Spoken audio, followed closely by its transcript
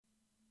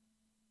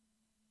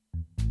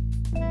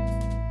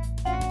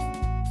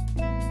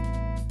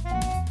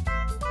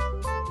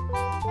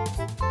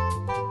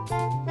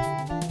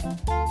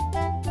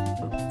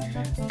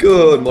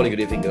Good morning,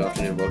 good evening, good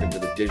afternoon. Welcome to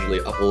the Digitally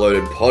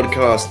Uploaded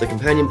Podcast, the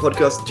companion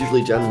podcast,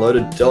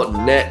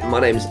 digitallydownloaded.net. My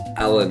name's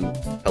Alan.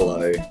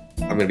 Hello.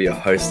 I'm going to be your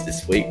host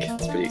this week.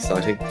 It's pretty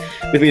exciting.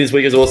 With me this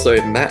week is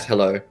also Matt.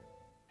 Hello.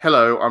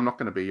 Hello, I'm not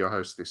going to be your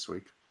host this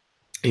week.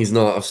 He's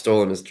not. I've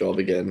stolen his job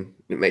again.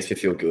 It makes me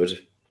feel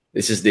good.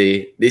 This is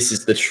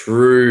the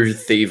true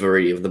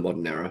thievery of the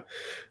modern era.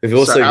 We've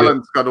also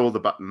Alan's got all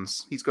the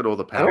buttons. He's got all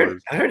the power.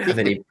 I don't have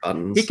any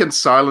buttons. He can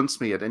silence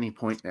me at any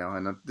point now,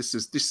 and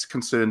this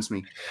concerns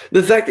me.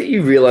 The fact that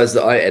you realize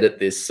that I edit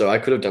this, so I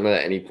could have done it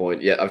at any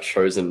point, yet I've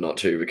chosen not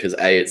to because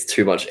A, it's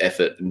too much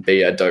effort, and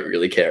B, I don't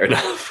really care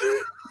enough.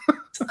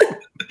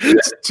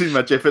 It's too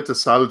much effort to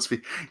silence me.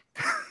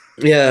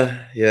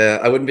 Yeah,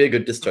 I wouldn't be a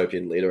good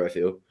dystopian leader, I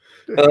feel.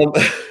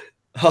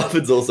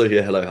 Harvard's also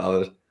here. Hello,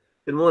 Harvard.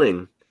 Good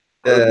morning.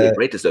 I would be a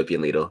great dystopian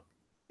leader.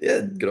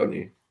 Yeah, good on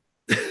you.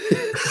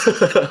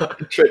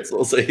 Trent's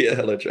also here.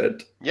 Hello,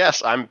 Trent.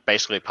 Yes, I'm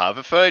basically part of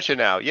a furniture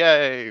now.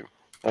 Yay!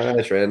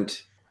 Hi,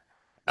 Trent.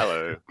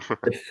 Hello.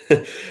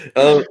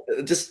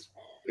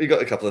 We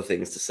got a couple of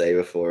things to say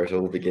before it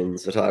all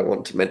begins, but I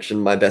want to mention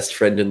my best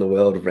friend in the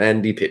world,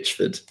 Randy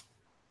Pitchford.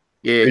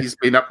 Yeah, he's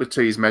been up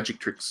to his magic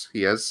tricks.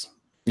 He has.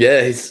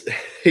 Yeah,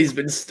 he's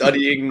been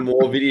studying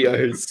more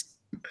videos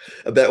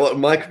about what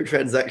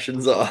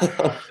microtransactions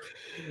are.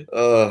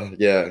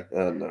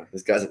 No,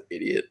 this guy's an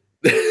idiot.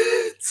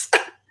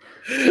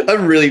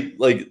 I'm really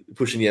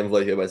pushing the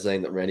envelope here by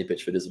saying that Randy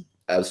Pitchford is an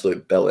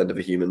absolute bell end of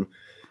a human.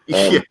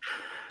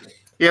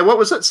 Yeah, what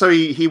was it? So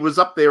he was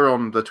up there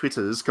on the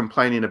Twitters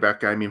complaining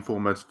about Game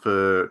Informer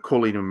for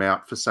calling him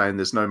out for saying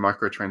there's no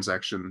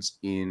microtransactions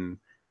in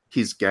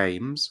his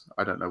games.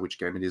 I don't know which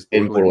game it is.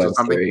 In Borderlands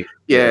 3.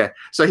 Yeah.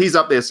 So he's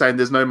up there saying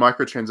there's no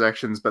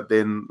microtransactions, but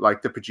then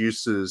the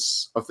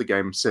producers of the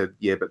game said,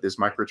 yeah, but there's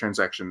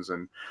microtransactions,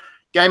 and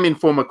Game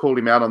Informer called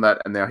him out on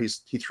that, and now he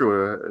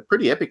threw a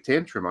pretty epic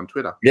tantrum on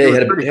Twitter. Yeah, he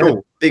had a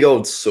big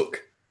old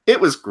sook.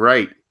 It was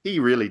great. He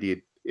really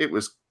did. It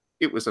was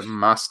a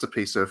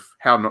masterpiece of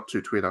how not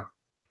to Twitter.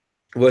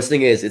 Worst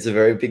thing is, it's a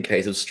very big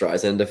case of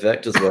Streisand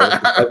effect as well.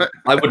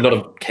 I would not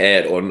have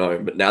cared or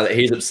known, but now that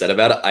he's upset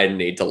about it, I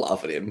need to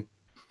laugh at him.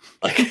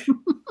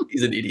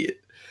 He's an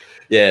idiot.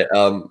 Yeah,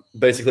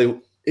 basically,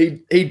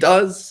 he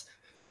does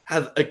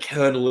have a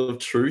kernel of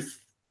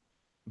truth,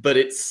 but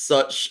it's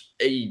such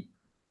a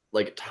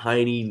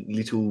tiny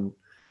little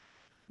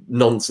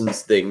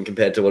nonsense thing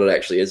compared to what it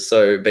actually is.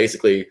 So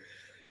basically,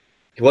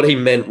 what he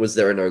meant was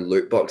there are no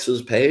loot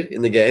boxes paid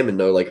in the game and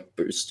no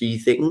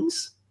boosty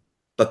things,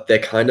 but there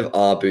kind of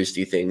are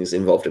boosty things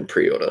involved in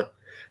pre-order.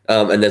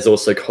 And there's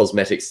also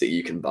cosmetics that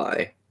you can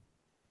buy.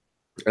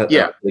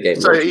 The game.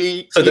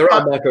 So there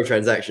are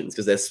microtransactions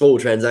because they're small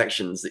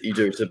transactions that you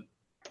do to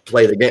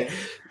play the game.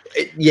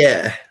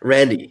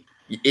 Randy,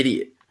 you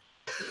idiot.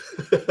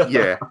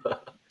 Yeah.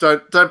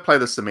 Don't play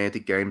the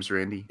semantic games,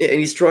 Randy. Yeah, and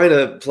he's trying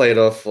to play it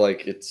off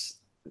like it's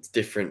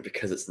different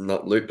because it's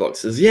not loot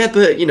boxes. Yeah,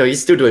 but you're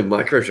still doing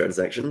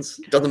microtransactions.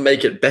 It doesn't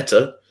make it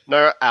better.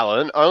 No,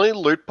 Alan, only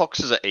loot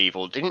boxes are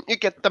evil. Didn't you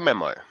get the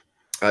memo?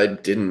 I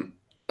didn't.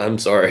 I'm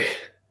sorry.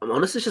 I'm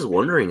honestly just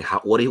wondering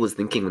what he was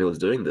thinking when he was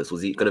doing this.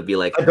 Was he going to be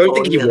like, I don't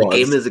think he was. The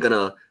gamers are going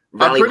to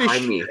rally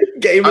behind me.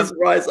 Gamers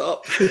rise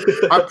up.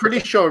 I'm pretty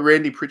sure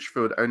Randy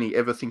Pitchford only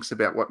ever thinks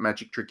about what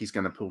magic trick he's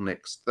going to pull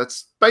next.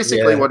 That's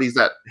basically what he's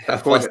at. How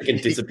fast he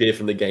can disappear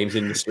from the games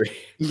industry.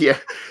 Yeah,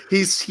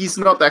 he's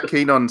not that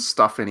keen on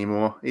stuff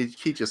anymore.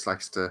 He just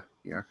likes to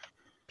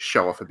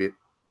show off a bit.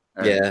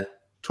 And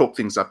talk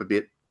things up a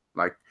bit,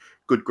 like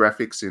good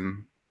graphics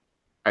in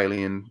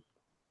Alien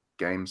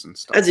games and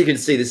stuff. As you can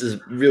see, this is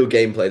real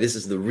gameplay. This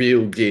is the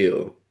real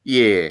deal.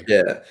 Yeah.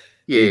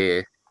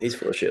 He's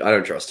full of shit. I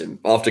don't trust him.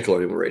 After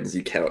Colonial Marines,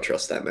 you cannot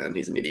trust that man.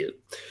 He's an idiot.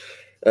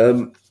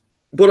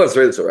 Borderlands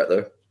 3 looks alright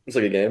though. Looks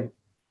like a game.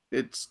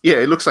 It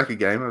looks like a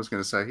game. I was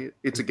going to say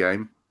it's a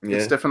game. Yeah.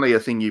 It's definitely a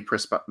thing you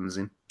press buttons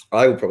in.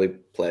 I will probably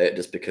play it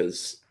just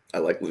because I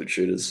like loot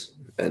shooters,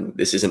 and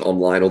this isn't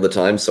online all the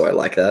time, so I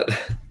like that.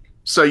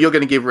 So you're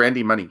going to give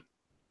Randy money?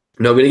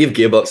 No, I'm going to give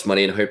Gearbox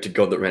money and hope to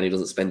God that Randy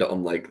doesn't spend it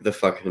on the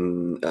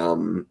fucking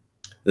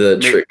the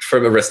trick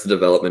from Arrested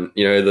Development.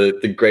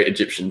 The Great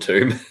Egyptian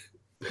Tomb.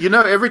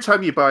 Every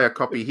time you buy a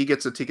copy, he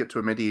gets a ticket to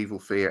a medieval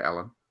fair,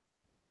 Alan.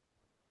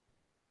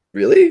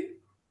 Really?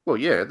 Well,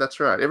 yeah, that's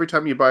right. Every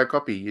time you buy a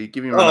copy, you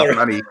give him enough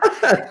money.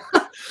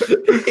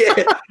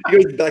 Yeah,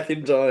 he goes back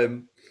in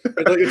time.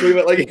 I thought you were talking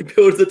about he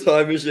builds a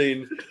time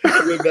machine,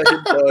 go back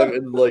in time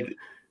and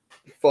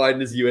find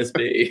his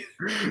USB.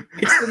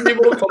 It's the new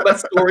Mortal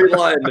Kombat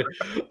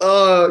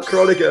storyline.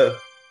 Chronica.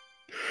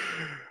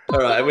 All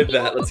right, and with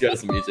that, let's go to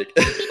some music.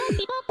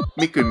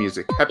 Miku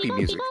music, happy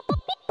music.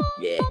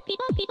 Yeah.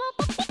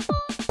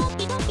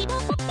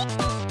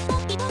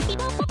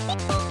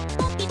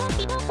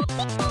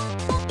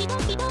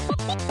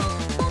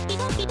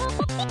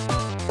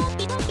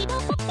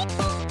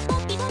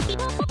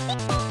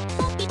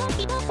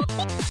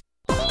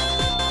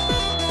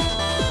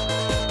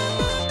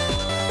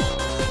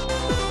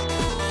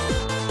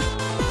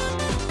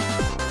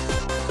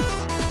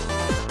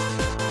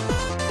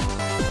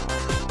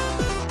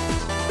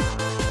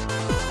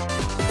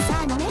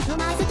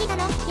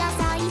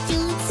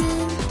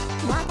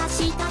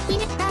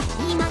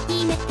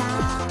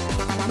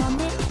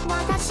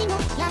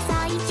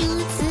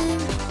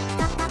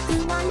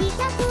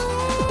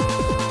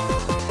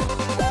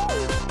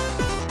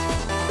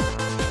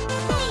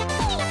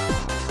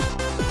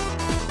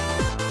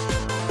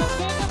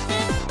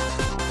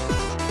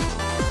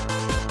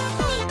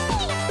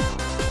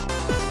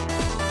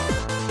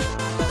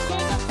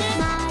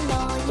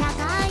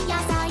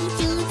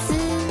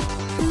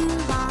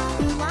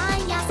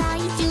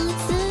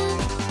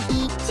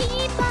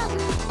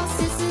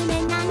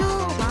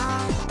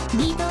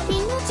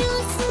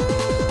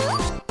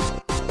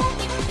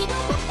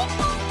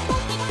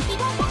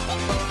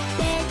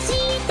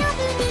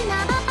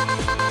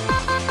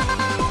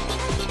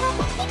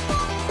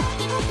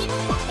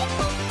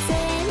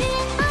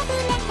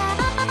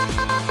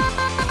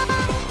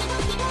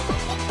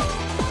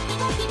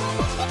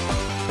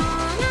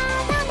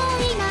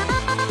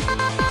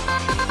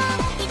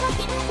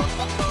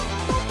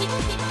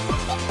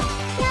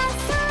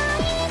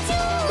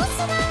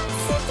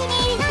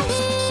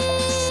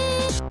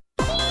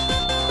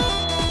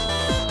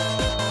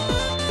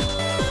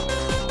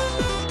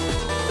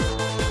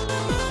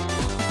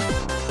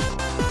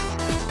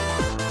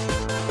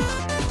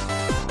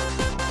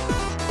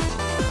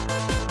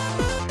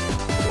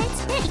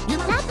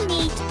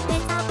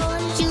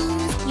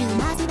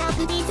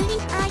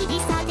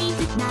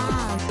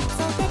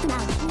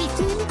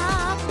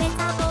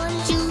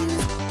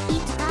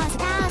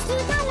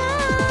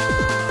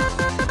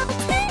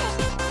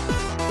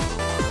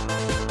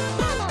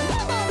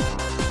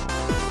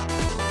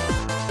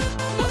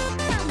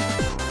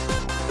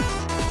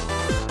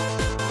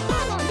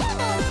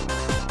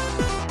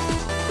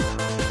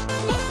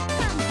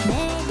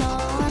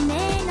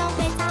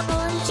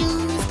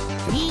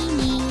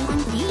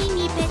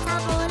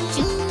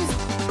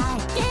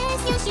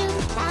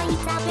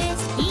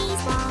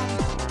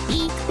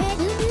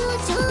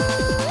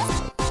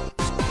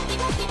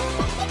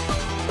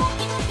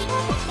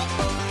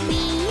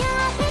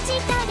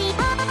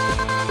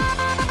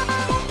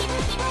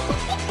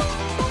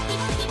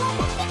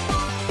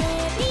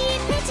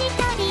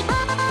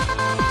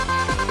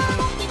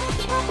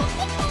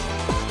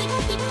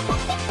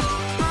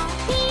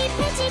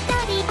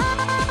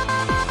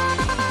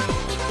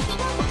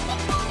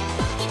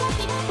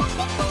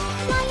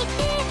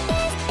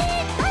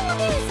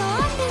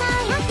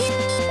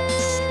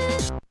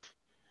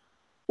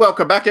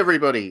 Welcome back,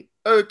 everybody.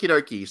 Okie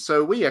dokie.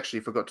 So we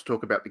actually forgot to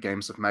talk about the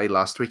games of May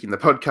last week in the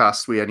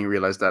podcast. We only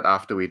realized that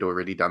after we'd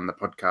already done the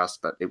podcast,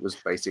 but it was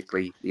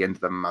basically the end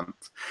of the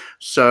month.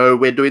 So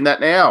we're doing that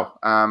now.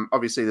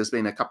 Obviously, there's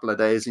been a couple of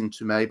days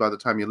into May by the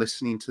time you're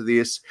listening to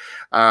this.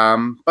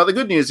 But the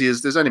good news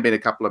is there's only been a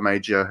couple of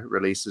major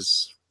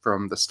releases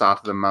from the start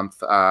of the month.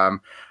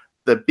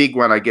 The big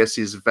one, I guess,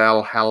 is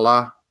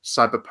Valhalla,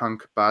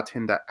 Cyberpunk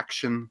Bartender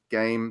action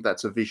game.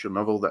 That's a visual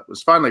novel that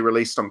was finally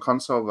released on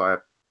console via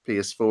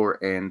PS4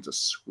 and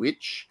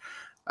Switch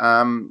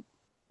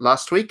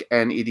last week,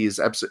 and it is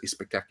absolutely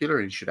spectacular,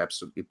 and you should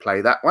absolutely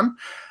play that one.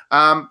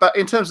 But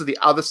in terms of the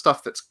other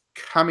stuff that's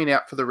coming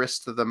out for the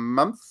rest of the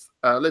month,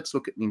 let's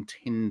look at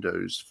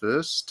Nintendo's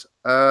first.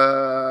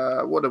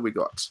 What have we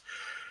got?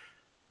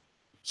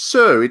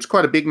 So it's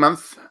quite a big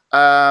month.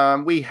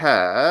 We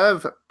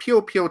have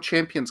Pure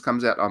Champions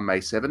comes out on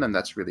May 7, and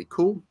that's really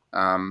cool.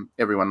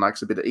 Everyone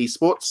likes a bit of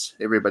esports.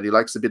 Everybody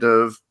likes a bit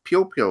of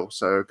Pure.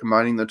 So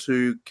combining the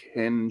two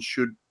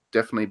should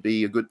definitely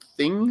be a good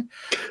thing.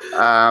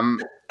 Well,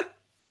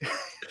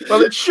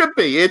 it should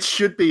be. It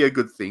should be a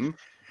good thing.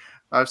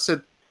 I've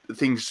said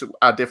things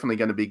are definitely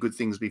going to be good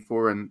things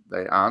before, and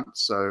they aren't.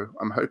 So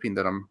I'm hoping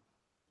that I'm,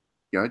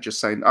 just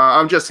saying.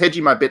 I'm just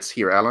hedging my bets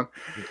here, Alan.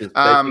 Just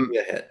taking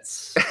your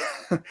hits.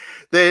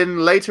 Then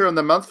later in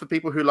the month, for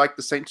people who like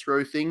the Saints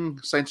Row thing,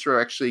 Saints Row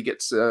actually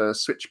gets a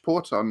Switch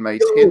port on May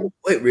 10th.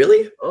 Wait,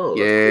 really? Oh,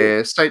 Yeah,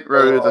 cool. Saints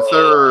Row the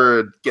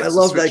Third gets I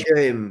love a Switch. that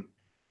game.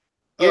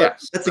 Yeah,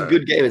 That's a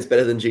good game. It's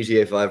better than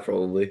GTA 5,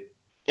 probably.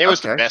 It was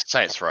Okay. the best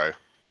Saints Row. I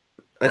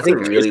That's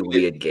think a really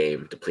weird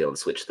game to play on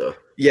Switch, though.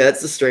 Yeah,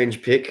 it's a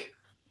strange pick.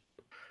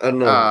 I don't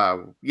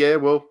know. Yeah,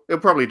 well, it'll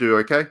probably do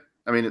okay.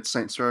 I mean, it's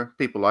Saints Row.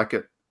 People like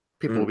it.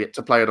 People will get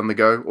to play it on the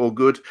go. All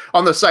good.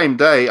 On the same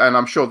day, and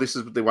I'm sure this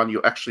is the one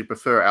you actually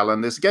prefer, Alan,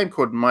 there's a game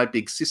called My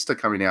Big Sister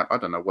coming out. I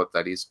don't know what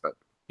that is, but,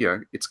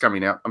 it's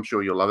coming out. I'm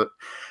sure you'll love it.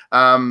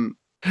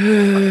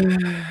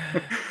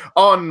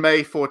 On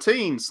May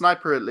 14,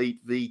 Sniper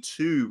Elite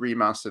V2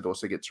 Remastered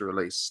also gets a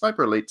release.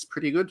 Sniper Elite's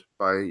pretty good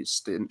by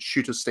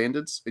shooter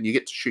standards, and you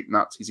get to shoot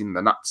Nazis in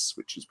the nuts,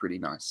 which is pretty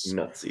nice.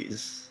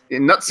 Nutsies.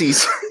 In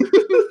Nutsies.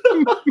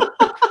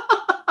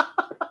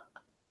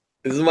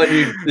 This is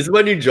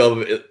my new job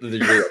at the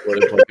Digital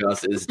Uploaded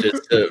Podcast, is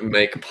just to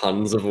make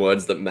puns of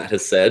words that Matt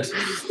has said.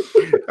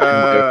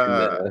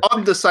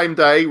 On the same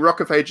day, Rock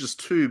of Ages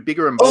 2,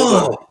 Bigger and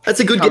Bolder. Oh,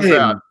 that's a good comes game.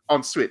 out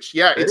on Switch.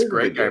 Yeah, it's a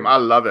great game. I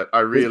love it. I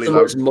really it's the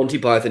love most it. Monty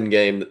Python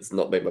game that's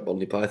not made by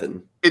Monty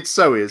Python. It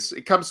so is.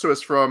 It comes to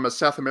us from a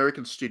South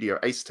American studio,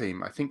 Ace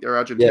Team. I think they're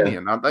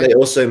Argentinian, aren't they? They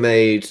also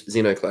made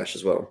Xenoclash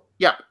as well.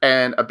 Yeah,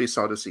 and Abyss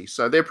Odyssey.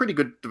 So they're a pretty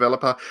good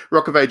developer.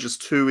 Rock of Ages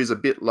 2 is a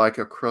bit like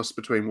a cross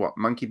between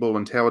Monkey Ball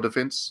and Tower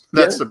Defense.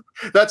 That's a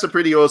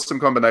pretty awesome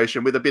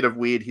combination with a bit of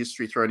weird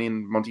history thrown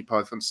in, Monty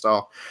Python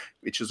style,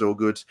 which is all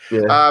good.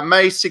 Yeah.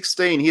 May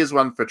 16, here's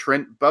one for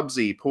Trent.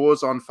 Bubsy,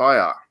 Paws on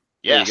Fire.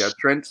 Yes. There you go,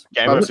 Trent.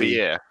 Game of the Bubsy.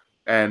 year.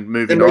 And They're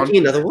moving on. making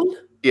another one?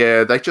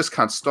 Yeah, they just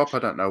can't stop. I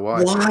don't know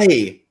why.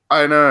 Why?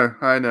 I know.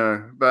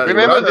 But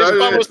Remember, this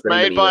one it's was been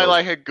made by emails.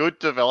 like a good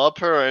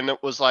developer, and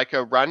it was like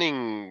a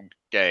running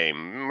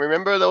game.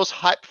 Remember, there was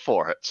hype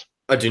for it.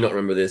 I do not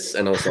remember this,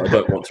 and also I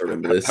don't want to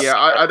remember this. Yeah,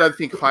 I don't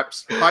think Hype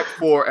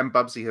 4 and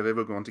Bubsy have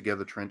ever gone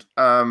together, Trent.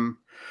 Castlevania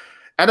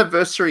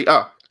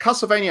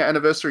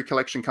Anniversary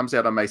Collection comes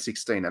out on May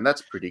 16, and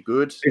that's pretty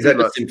good. Is that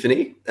the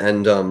Symphony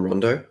and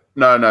Rondo?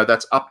 No,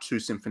 that's up to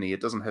Symphony.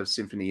 It doesn't have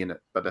Symphony in it,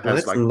 but it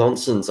has That's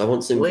nonsense. I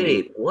want Symphony.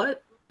 Wait,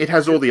 what? it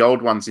has all the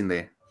old ones in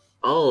there.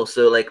 Oh,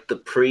 so like the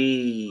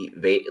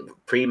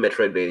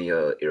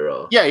pre-Metroidvania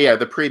era. Yeah,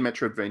 the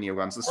pre-Metroidvania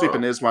ones, the Super Oh.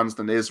 NES ones,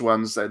 the NES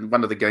ones, and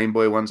one of the Game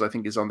Boy ones I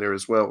think is on there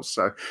as well.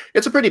 So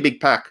it's a pretty big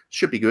pack.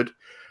 Should be good.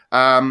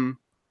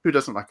 Who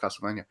doesn't like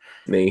Castlevania?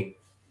 Me.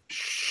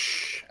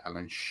 Shh,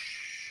 Alan,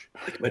 shh. I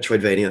like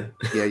Metroidvania.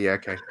 Yeah,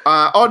 okay.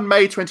 On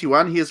May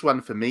 21, here's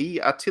one for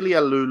me.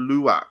 Atelier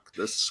Luluak,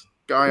 the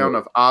Scion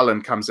of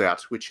Arlen comes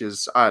out, which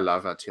is, I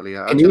love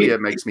Atelier. Can Atelier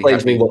you makes me explain to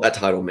happy. me what that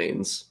title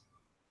means?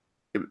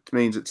 It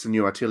means it's a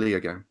new Atelier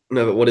game.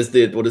 No, but what is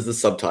the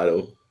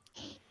subtitle?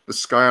 The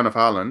Scion of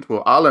Arland.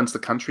 Well, Arland's the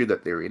country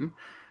that they're in.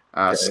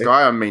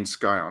 Scion means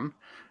Scion.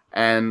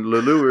 And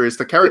Lulua is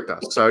the character.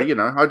 So,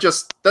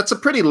 that's a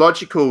pretty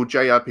logical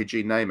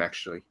JRPG name,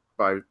 actually,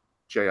 by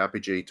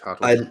JRPG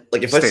title.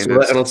 If I saw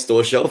it on a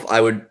store shelf,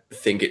 I would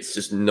think it's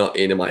just not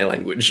in my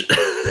language.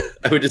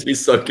 I would just be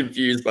so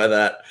confused by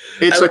that.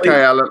 It's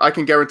okay, Alan. I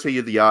can guarantee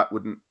you the art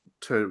wouldn't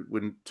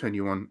turn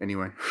you on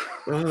anyway.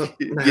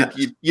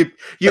 You'd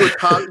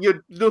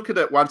look at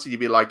it once and you'd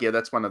be like, yeah,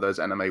 that's one of those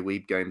anime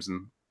weeb games,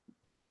 and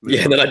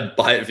yeah, and then I'd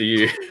buy it for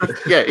you.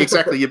 yeah,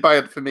 exactly. You buy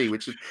it for me,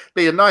 which would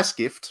be a nice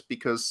gift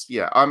because,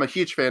 yeah, I'm a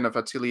huge fan of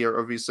Atelier.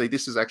 Obviously,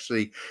 this is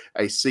actually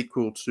a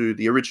sequel to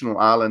the original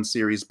Arlen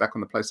series back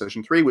on the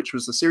PlayStation 3, which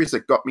was the series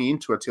that got me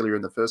into Atelier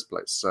in the first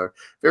place. So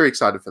very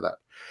excited for that.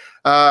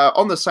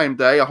 On the same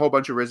day, a whole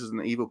bunch of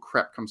Resident Evil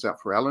crap comes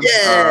out for Alan.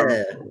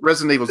 Yeah.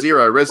 Resident Evil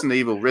 0, Resident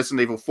Evil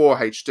 4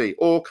 HD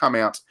all come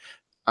out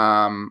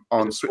on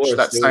And Switch 4 is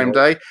that still same out.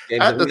 day.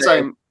 Games At of the the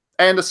same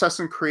And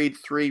Assassin's Creed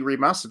 3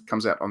 Remastered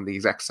comes out on the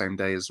exact same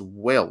day as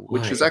well,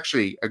 which is Why?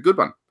 actually a good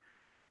one.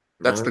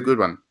 That's the No. good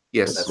one.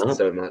 Yes. That's not.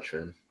 so much,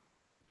 man.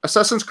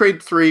 Assassin's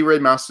Creed 3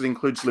 Remastered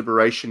includes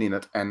Liberation in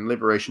it, and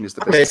Liberation is the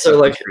best Okay, so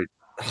Assassin's like Creed.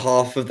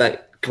 half of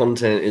that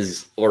content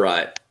is all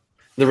right.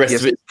 The rest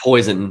Yes. of it's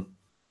poison.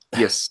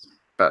 Yes,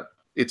 but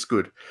it's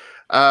good.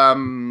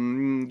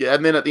 And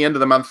then at the end of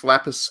the month,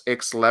 Lapis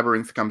X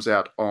Labyrinth comes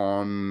out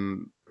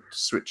on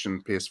Switch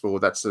and PS4.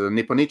 That's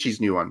Nipponichi's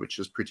new one, which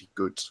is pretty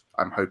good,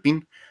 I'm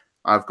hoping.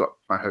 I've got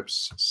my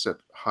hopes set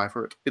high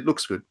for it. It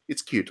looks good.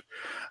 It's cute.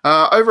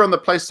 Over on the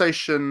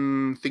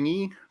PlayStation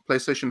thingy,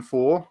 PlayStation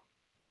 4,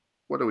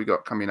 what do we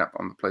got coming up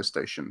on the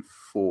PlayStation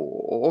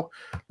 4?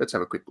 Let's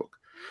have a quick look.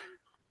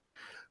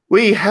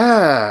 We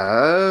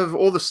have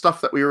all the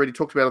stuff that we already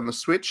talked about on the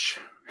Switch.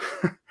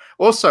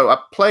 Also,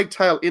 A Plague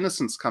Tale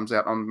Innocence comes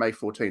out on May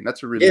 14.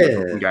 That's a really good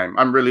looking game.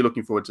 I'm really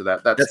looking forward to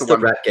that. That's the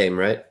rat game,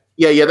 right?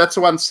 Yeah, that's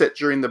the one set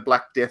during the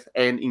Black Death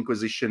and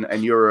Inquisition,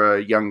 and you're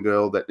a young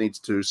girl that needs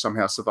to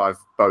somehow survive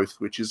both,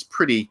 which is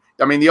pretty.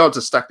 I mean, the odds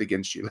are stacked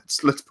against you.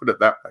 Let's put it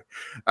that way.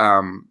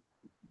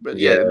 But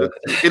yeah,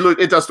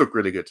 it does look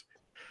really good.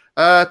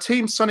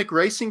 Team Sonic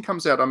Racing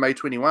comes out on May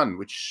 21,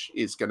 which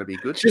is going to be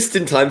good. Just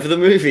in time for the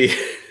movie.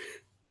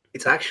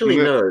 It's actually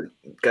no,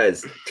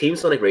 guys. Team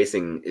Sonic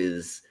Racing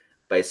is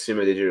by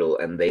Sumo Digital,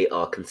 and they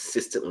are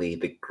consistently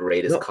the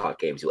greatest kart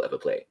games you'll ever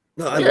play.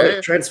 No, I love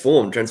it.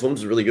 Transformed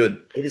is really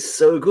good. It is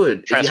so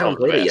good. If you haven't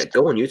played it best. yet,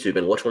 go on YouTube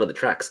and watch one of the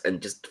tracks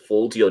and just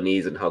fall to your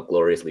knees and how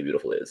gloriously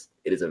beautiful it is.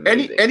 It is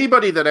amazing.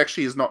 Anybody that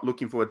actually is not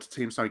looking forward to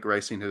Team Sonic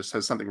Racing has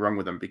something wrong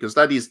with them, because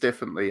that is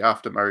definitely,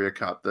 after Mario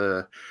Kart,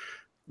 the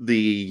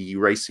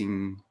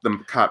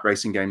kart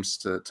racing games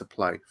to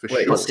play for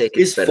Wait, sure.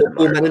 is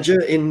Football Manager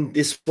in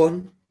this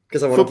one?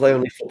 Because I want to play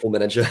only Football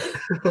Manager.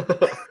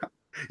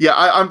 Yeah,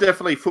 I'm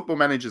definitely Football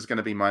Manager is going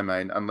to be my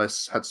main,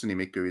 unless Hatsune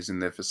Miku is in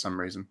there for some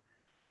reason,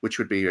 which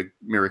would be a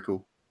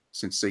miracle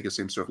since Sega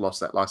seems to have lost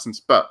that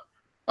license. But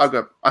I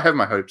have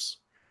my hopes.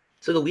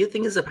 So the weird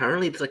thing is,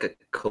 apparently it's like a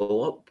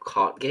co-op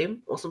kart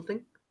game or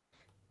something.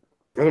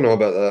 I don't know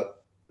about that.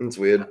 It's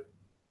weird.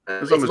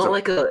 It's not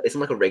like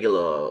a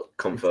regular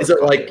comfort. Is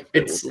it like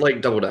it's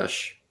like Double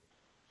Dash?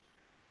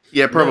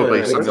 Yeah,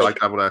 probably No, something like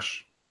Double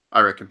Dash. I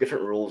reckon.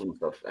 Different rules and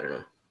stuff. I don't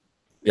know.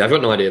 Yeah, I've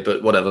got no idea,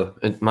 but whatever.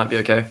 It might be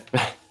okay.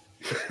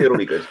 It'll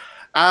be good.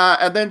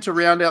 And then to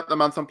round out the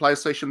month on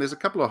PlayStation, there's a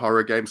couple of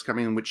horror games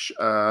coming, which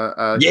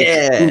are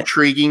Yeah.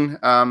 intriguing.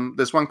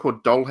 There's one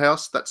called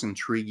Dollhouse. That's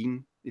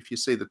intriguing. If you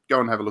see that, go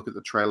and have a look at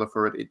the trailer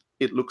for it.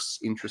 It looks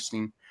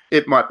interesting.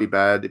 It might be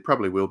bad. It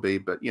probably will be,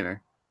 but you know,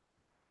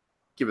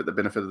 give it the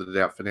benefit of the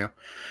doubt for now.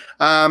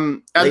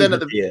 And then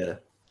at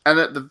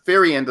the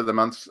very end of the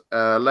month,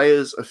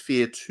 Layers of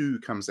Fear 2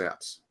 comes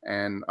out,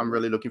 and I'm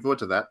really looking forward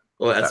to that.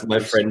 Well, as my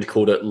friend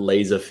called it,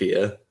 Laser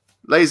Fear.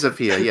 Layers of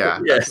Fear,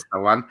 yeah, Yeah. that's the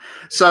one.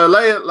 So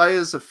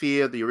Layers of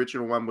Fear, the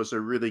original one, was a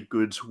really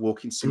good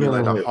walking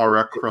simulator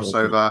horror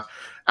crossover.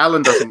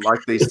 Alan doesn't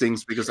like these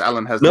things because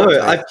Alan has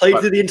I played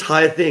through the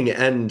entire thing,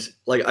 and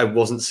like I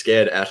wasn't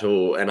scared at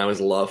all, and I was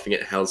laughing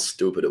at how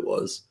stupid it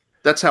was.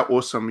 That's how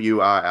awesome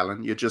you are,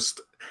 Alan. You're just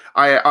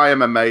I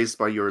am amazed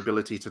by your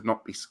ability to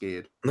not be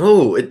scared.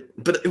 No,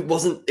 but it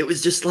wasn't. It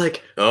was just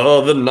like,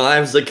 oh, the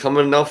knives are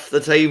coming off the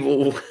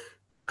table.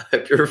 I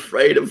hope you're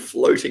afraid of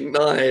floating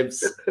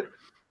knives.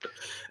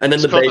 And then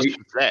the baby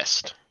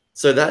possessed.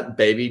 So that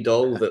baby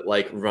doll that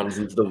like runs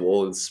into the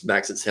wall and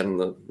smacks its head on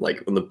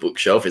the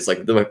bookshelf is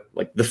like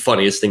the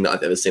funniest thing that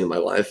I've ever seen in my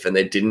life. And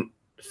they didn't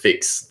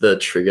fix the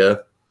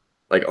trigger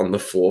like on the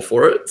floor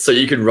for it, so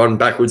you could run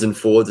backwards and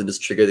forwards and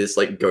just trigger this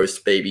like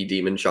ghost baby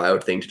demon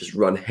child thing to just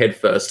run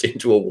headfirst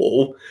into a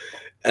wall,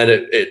 and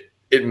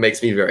it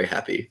makes me very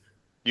happy.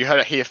 You heard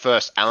it here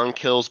first. Alan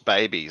kills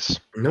babies.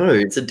 No,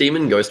 it's a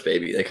demon ghost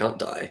baby. They can't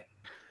die.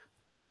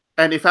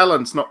 And if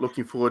Alan's not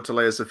looking forward to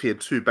Layers of Fear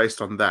 2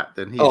 based on that,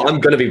 then I'm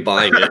going to be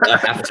buying it. I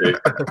have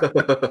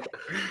to.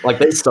 Like,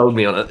 they sold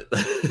me on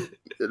it.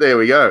 There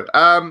we go.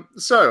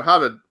 So,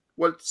 Harvard,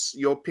 what's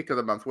your pick of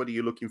the month? What are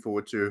you looking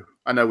forward to?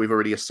 I know we've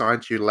already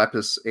assigned you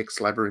Lapis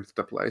X Labyrinth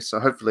to play, so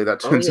hopefully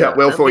that turns out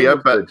well for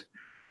you. But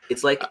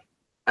it's like,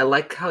 I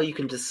like how you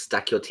can just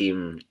stack your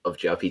team of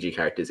JRPG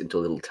characters into a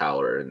little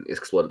tower and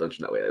explore the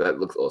dungeon that way. That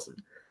looks awesome.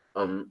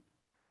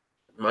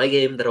 My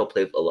game that I'll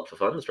play a lot for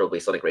fun is probably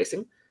Sonic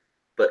Racing.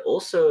 But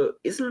also,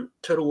 isn't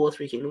Total War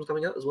 3 Kingdoms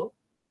coming out as well?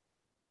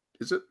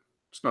 Is it?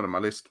 It's not on my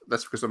list.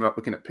 That's because I'm not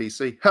looking at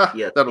PC. Ha!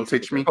 Yeah, that'll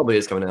teach me. Probably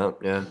is coming out,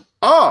 yeah.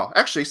 Oh,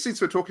 actually,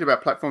 since we're talking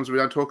about platforms we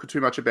don't talk too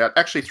much about,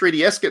 actually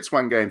 3DS gets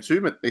one game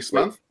too this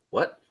month.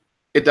 What?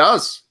 It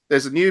does.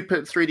 There's a new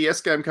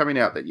 3DS game coming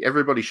out that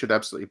everybody should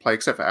absolutely play,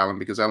 except for Alan,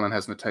 because Alan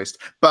hasn't a taste.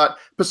 But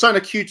Persona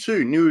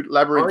Q2, new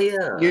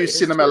Labyrinth, new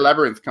Cinema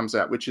Labyrinth comes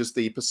out, which is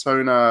the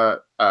Persona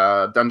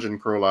dungeon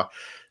crawler.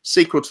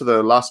 Sequel to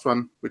the last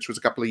one, which was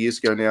a couple of years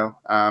ago now,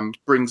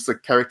 brings the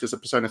characters of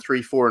Persona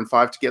 3, 4, and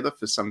 5 together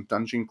for some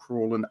dungeon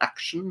crawling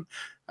action.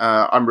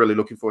 I'm really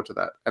looking forward to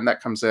that. And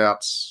that comes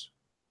out,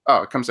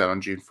 it comes out on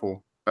June 4,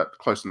 but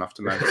close enough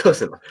to know.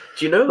 Close enough.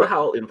 Do you know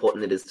how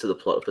important it is to the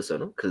plot of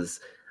Persona?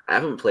 Because I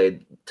haven't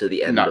played to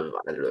the end No. of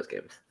either of those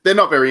games. They're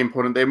not very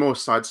important. They're more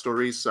side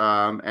stories,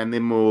 and they're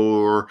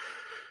more.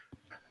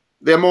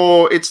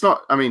 It's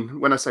not. I mean,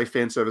 when I say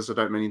fan service, I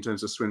don't mean in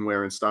terms of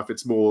swimwear and stuff.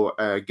 It's more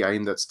a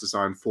game that's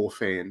designed for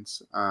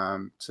fans,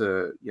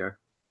 to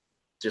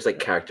Just like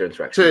character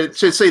interaction.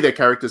 to see their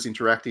characters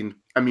interact in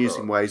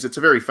amusing ways. It's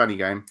a very funny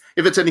game.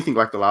 If it's anything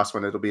like the last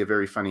one, it'll be a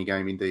very funny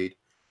game indeed.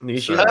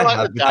 So, I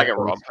like the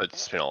Danganronpa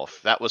spin-off.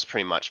 That was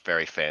pretty much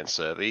very fan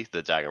service.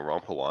 The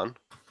Danganronpa one.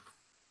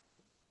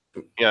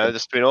 You know, the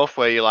spin-off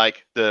where you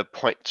like the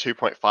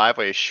 2.5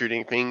 where you're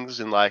shooting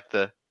things in like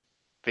the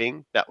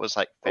thing. That was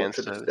like fan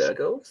service.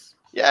 Virgos?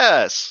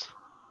 Yes.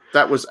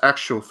 That was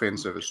actual fan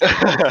service.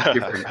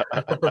 Different.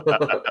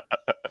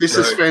 This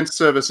is fan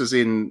service, as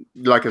in,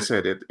 like I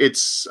said,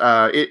 it's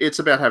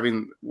about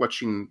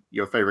watching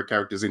your favorite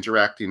characters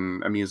interact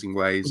in amusing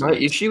ways. My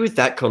issue with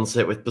that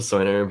concept with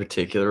Persona in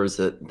particular is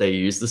that they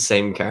use the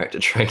same character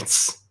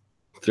traits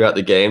throughout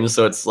the game,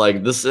 so it's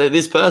like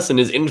this person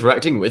is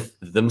interacting with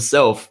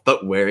themselves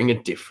but wearing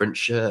a different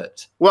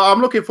shirt. Well,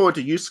 I'm looking forward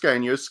to Yusuke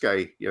and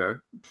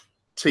Yosuke,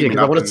 teaming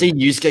up. I want to see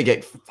Yusuke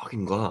get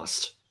fucking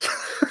glassed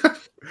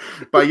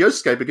by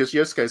Yosuke, because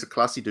Yosuke is a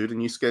classy dude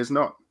and Yusuke is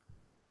not.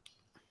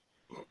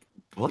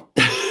 What?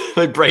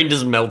 My brain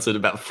just melted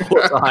about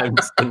 4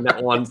 times in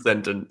that one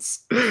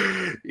sentence.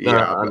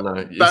 Yeah,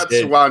 no.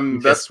 That's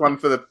one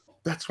for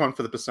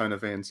the Persona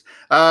fans.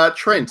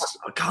 Trent,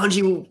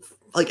 Kanji will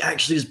like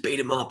actually just beat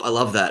him up. I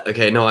love that.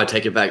 Okay, no, I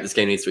take it back. This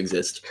game needs to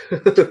exist.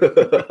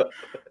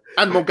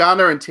 And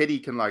Morgana and Teddy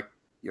can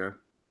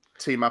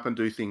team up and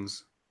do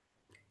things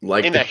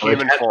like in their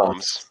human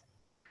forms.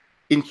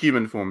 In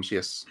human forms,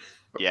 yes.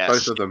 Yes.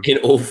 Both of them. In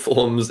all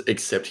forms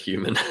except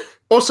human.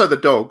 Also the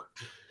dog.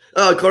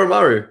 Oh,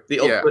 Koromaru,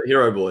 the ultimate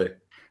hero boy.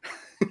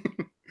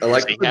 I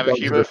like. Does he have a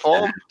human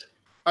form?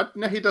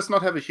 No, he does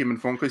not have a human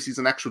form because he's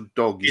an actual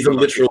dog. He's a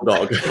literal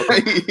dog.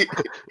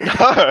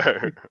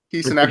 No.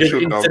 He's an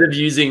actual dog. Instead of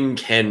using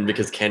Ken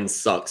because Ken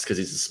sucks because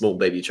he's a small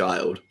baby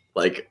child,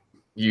 like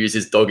use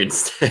his dog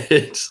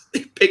instead.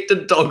 He picked a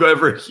dog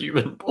over a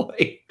human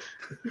boy.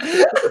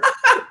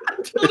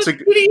 It's an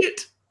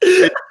idiot.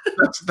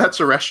 That's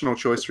a rational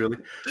choice, really.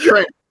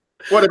 Trent,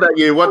 what about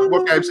you?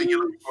 What games are you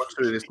looking forward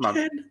to this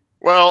month?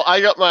 Well, I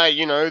got my,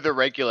 the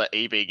regular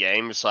EB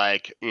games,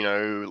 like,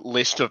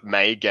 list of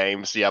May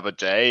games the other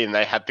day, and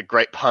they had the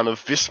great pun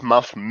of this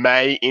month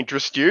may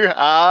interest you.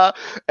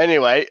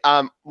 Anyway,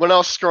 when I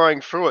was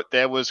scrolling through it,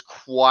 there was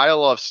quite a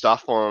lot of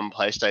stuff on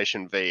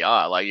PlayStation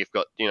VR. Like, you've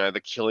got,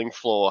 the Killing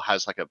Floor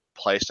has like a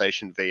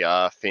PlayStation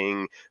VR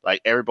thing.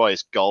 Like,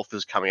 Everybody's Golf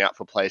is coming out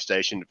for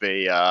PlayStation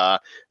VR.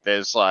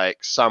 There's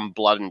like some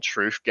Blood and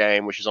Truth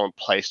game, which is on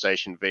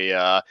PlayStation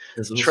VR.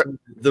 There's also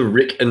the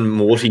Rick and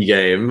Morty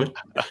game.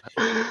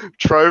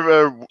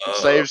 Trover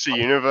Saves the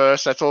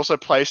Universe, that's also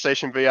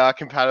PlayStation VR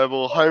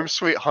compatible. Home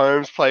Sweet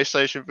Home's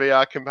PlayStation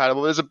VR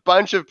compatible. There's a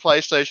bunch of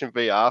PlayStation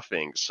VR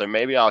things, so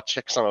maybe I'll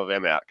check some of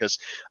them out because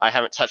I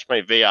haven't touched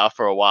my VR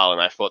for a while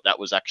and I thought that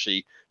was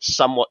actually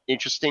somewhat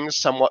interesting,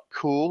 somewhat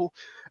cool.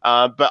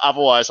 But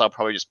otherwise, I'll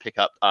probably just pick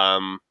up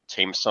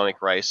Team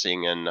Sonic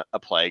Racing and A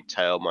Plague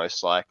Tale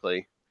most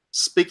likely.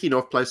 Speaking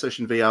of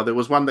PlayStation VR, there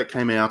was one that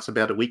came out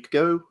about a week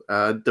ago,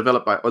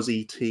 developed by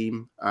Aussie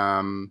team.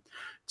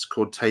 It's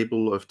called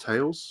Table of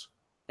Tales,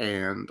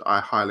 and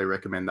I highly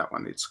recommend that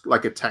one. It's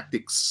like a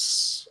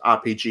tactics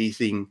RPG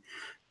thing,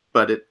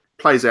 but it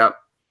plays out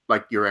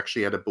like you're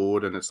actually at a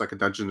board, and it's like a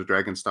Dungeons and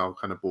Dragons style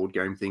kind of board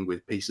game thing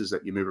with pieces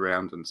that you move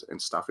around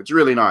and stuff. It's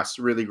really nice,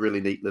 really,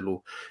 really neat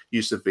little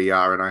use of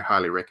VR, and I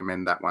highly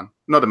recommend that one.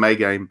 Not a May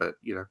game, but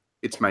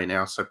it's May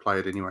now, so play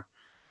it anyway.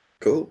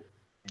 Cool.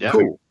 Yeah.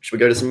 Cool. Should we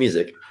go to some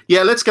music?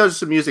 Yeah, let's go to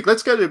some music.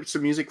 Let's go to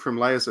some music from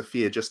Layers of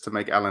Fear just to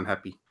make Alan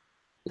happy.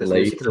 There's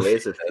music in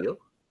Layers of Fear?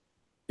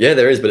 Yeah,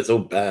 there is, but it's all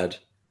bad.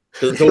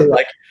 It's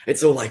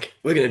all like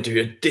we're gonna do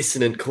a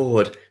dissonant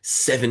chord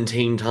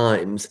 17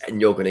 times,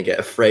 and you're gonna get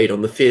afraid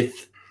on the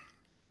 5th.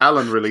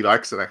 Alan really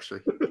likes it,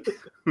 actually.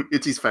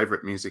 It's his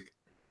favorite music.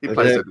 He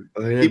plays it.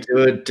 We're gonna do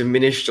a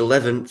diminished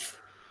 11th.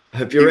 I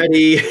hope you're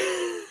ready.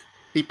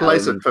 He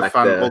plays it for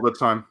fun all the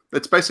time.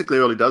 That's basically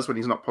all he does when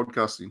he's not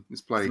podcasting.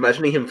 He's playing.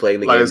 Imagining him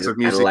playing the game, just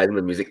analyzing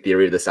the music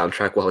theory of the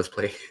soundtrack while he's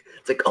playing.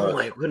 It's like, oh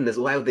my goodness,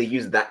 why would they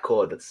use that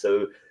chord? That's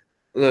so.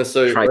 No,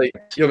 so like,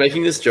 you're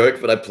making this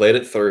joke, but I played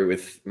it through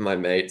with my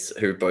mates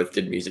who both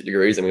did music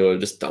degrees, and we were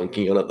just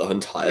dunking on it the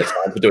entire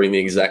time for doing the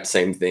exact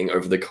same thing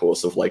over the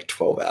course of like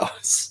 12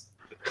 hours.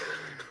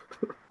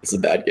 It's a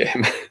bad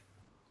game. You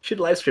should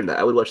live stream that.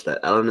 I would watch that.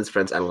 Alan and his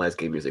friends analyze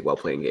game music while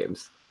playing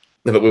games.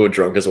 No, but we were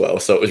drunk as well,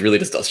 so it was really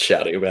just us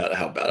shouting about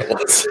how bad it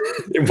was.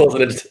 It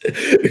wasn't.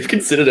 We've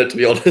considered it, to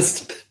be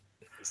honest.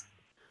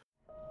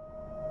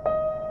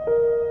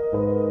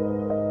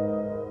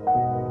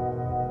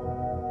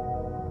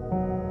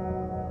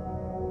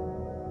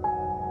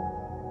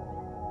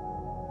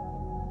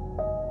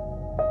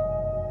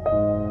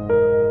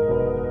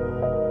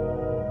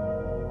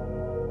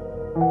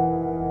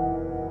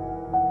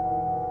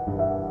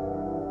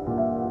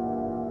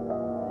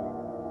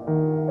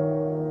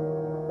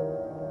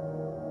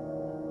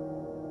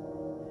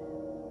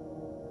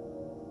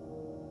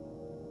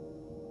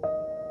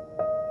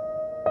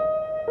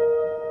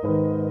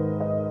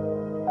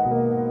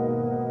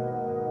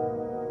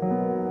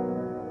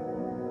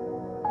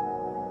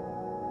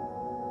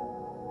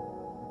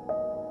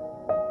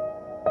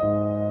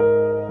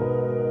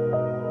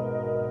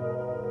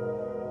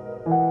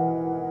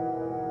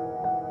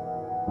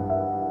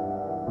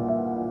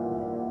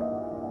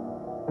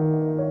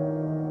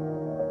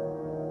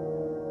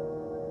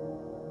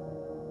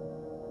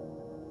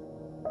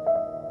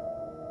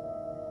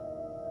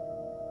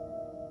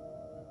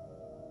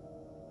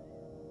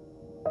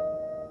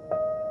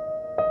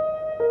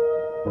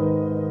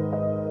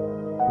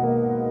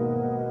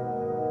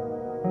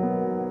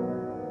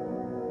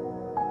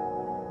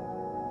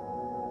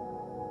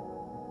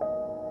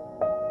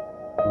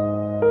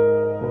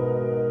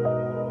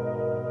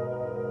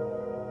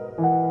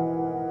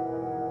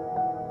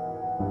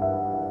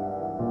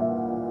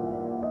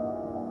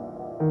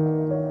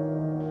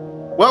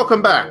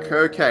 Welcome back.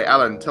 Okay,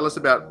 Alan, tell us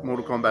about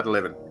Mortal Kombat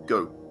 11.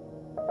 Go.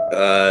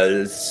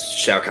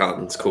 Shao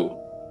Kahn's cool.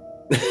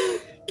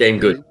 Game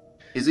good.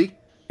 Is he?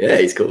 Yeah,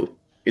 he's cool.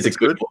 He's It's a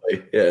good good.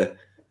 boy. Yeah.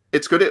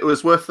 It's good. It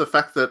was worth the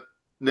fact that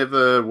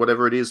never,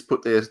 whatever it is,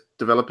 put their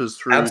developers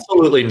through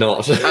Absolutely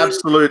not.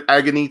 absolute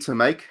agony to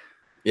make.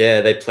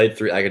 Yeah, they played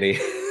through agony.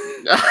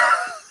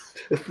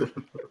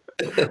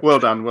 Well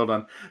done, well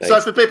done. Thanks.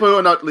 So for people who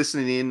are not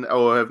listening in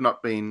or have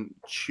not been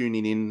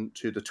tuning in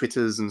to the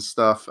Twitters and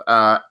stuff,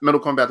 Mortal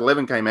Kombat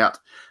 11 came out,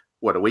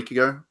 a week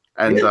ago?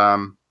 And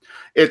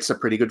it's a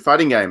pretty good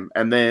fighting game.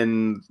 And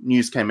then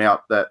news came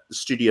out that the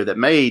studio that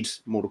made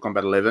Mortal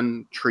Kombat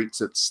 11 treats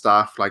its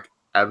staff like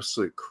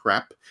absolute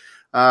crap.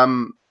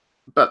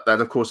 But that,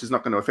 of course, is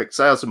not going to affect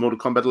sales of Mortal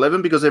Kombat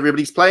 11 because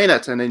everybody's playing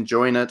it and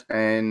enjoying it.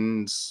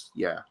 And,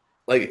 yeah.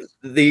 Like,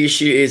 the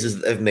issue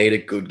is they've made a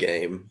good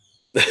game.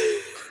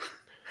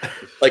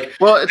 Like,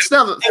 well, it's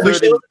now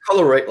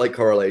that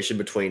correlation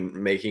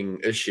between making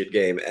a shit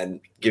game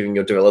and giving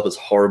your developers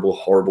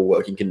horrible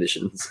working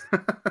conditions.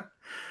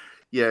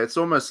 Yeah, it's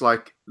almost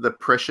like the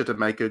pressure to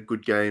make a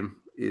good game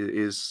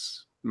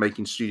is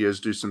making studios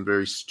do some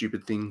very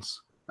stupid things.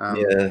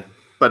 Yeah,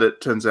 but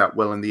it turns out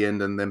well in the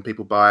end, and then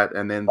people buy it,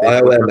 and then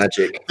BioWare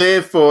magic.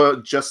 Therefore,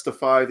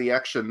 justify the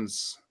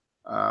actions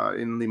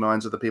in the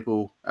minds of the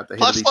people at the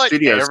head of these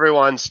studios.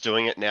 Everyone's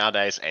doing it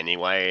nowadays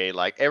anyway.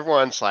 Like,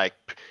 everyone's like,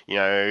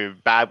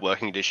 bad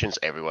working conditions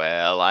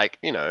everywhere. Like,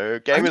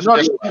 gamers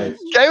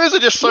are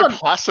just so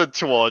placid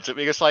towards it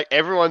because, like,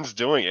 everyone's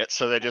doing it.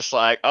 So they're just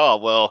like, oh,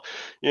 well,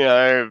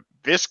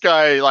 this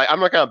guy, like,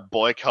 I'm not going to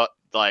boycott,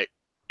 like,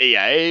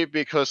 EA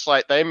because,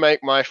 like, they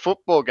make my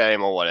football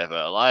game or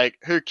whatever. Like,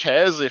 who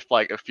cares if,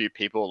 like, a few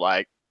people,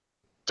 like,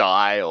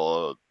 die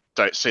or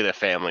don't see their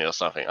family or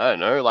something. I don't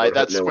know. Like,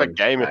 that's what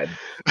game.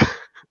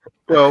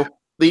 Well,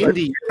 the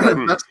indie.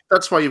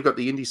 That's why you've got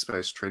the indie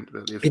space, Trent.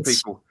 But if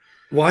people,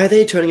 why are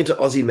they turning into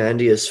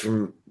Ozymandias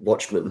from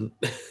Watchmen?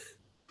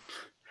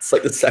 It's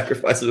like the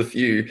sacrifice of a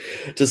few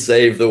to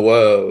save the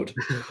world.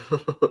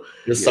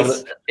 Yes.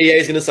 EA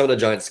is going to summon a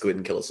giant squid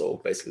and kill us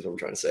all. Basically, is what I'm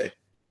trying to say.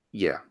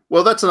 Yeah.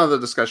 Well, that's another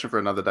discussion for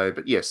another day.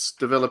 But yes,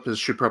 developers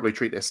should probably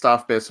treat their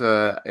staff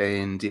better,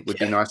 and it would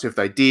be nice if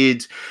they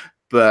did.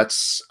 But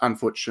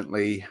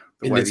unfortunately,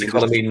 in this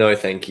economy, no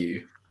thank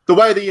you. The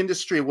way the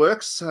industry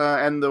works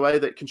and the way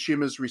that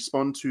consumers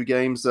respond to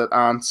games that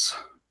aren't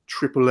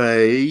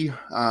AAA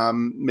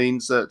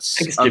means that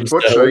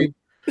unfortunately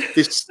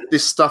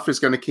this stuff is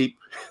going to keep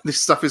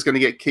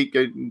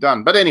getting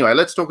done. But anyway,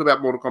 let's talk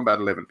about Mortal Kombat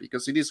 11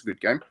 because it is a good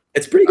game.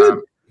 It's pretty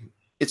good.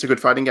 It's a good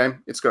fighting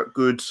game. It's got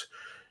good.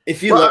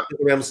 If you like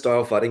around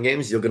style fighting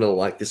games, you're going to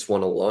like this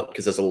one a lot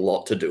because there's a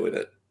lot to do in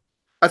it.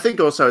 I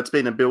think also it's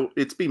been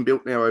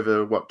built now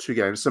over 2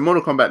 games. So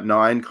Mortal Kombat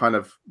 9 kind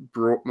of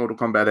brought Mortal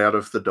Kombat out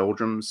of the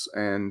doldrums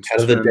and out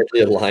of the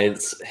Deadly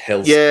Alliance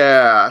hell.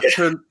 Yeah,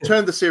 turned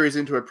the series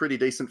into a pretty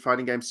decent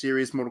fighting game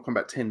series. Mortal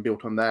Kombat 10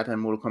 built on that, and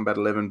Mortal Kombat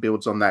 11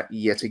 builds on that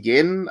yet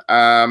again.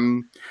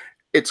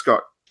 It's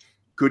got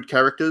good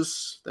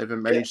characters. They've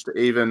managed to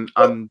even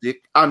undick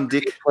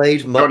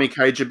Johnny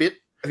Cage a bit.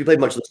 Have you played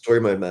much of the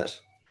story mode, Matt?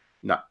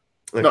 No.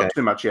 Okay. Not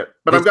too much yet,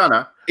 but I'm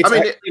gonna. It's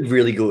actually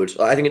really good.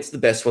 I think it's the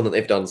best one that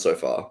they've done so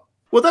far.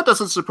 Well, that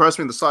doesn't surprise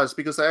me in the size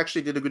because they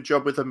actually did a good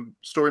job with the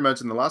story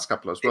modes in the last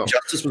couple as well.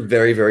 Injustice was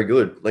very, very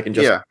good. Like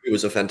Injustice, it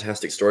was a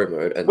fantastic story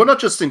mode. And not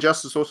just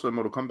Injustice, also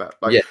Mortal Kombat.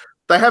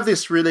 They have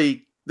this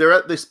they're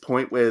at this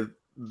point where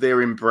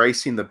they're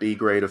embracing the B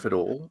grade of it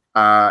all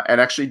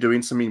and actually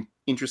doing some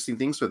interesting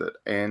things with it,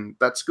 and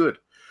that's good.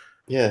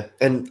 Yeah,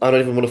 and I don't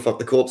even want to fuck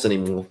the corpse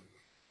anymore.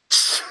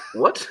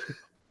 What?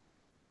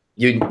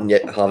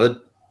 Harvard.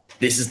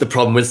 This is the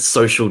problem with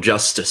social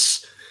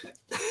justice.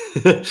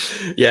 There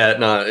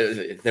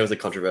was a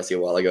controversy a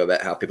while ago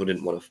about how people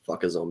didn't want to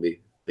fuck a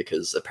zombie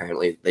because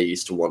apparently they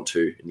used to want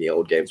to in the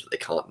old games, but they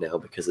can't now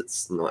because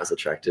it's not as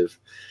attractive.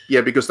 Yeah,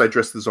 because they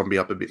dressed the zombie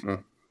up a bit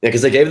more. Yeah,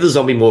 because they gave the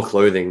zombie more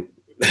clothing.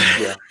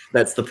 Yeah,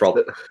 that's the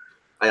problem.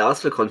 I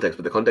asked for context,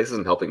 but the context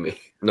isn't helping me.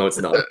 No, it's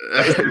not.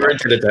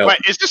 Wait,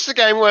 is this the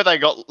game where they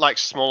got like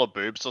smaller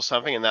boobs or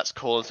something, and that's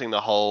causing the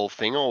whole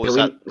thing, or was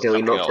can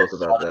we not talk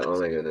about that? Oh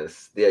my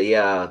goodness!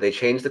 Yeah, they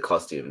changed the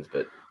costumes,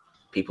 but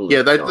people.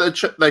 Yeah,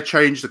 they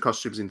changed the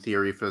costumes in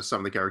theory for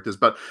some of the characters,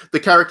 but the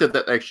character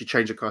that they actually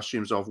changed the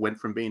costumes of went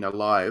from being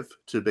alive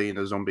to being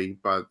a zombie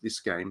by this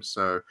game,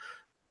 so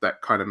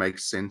that kind of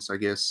makes sense, I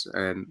guess.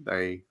 And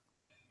I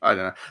don't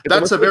know.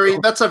 That's a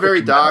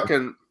very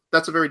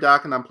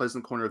dark and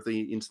unpleasant corner of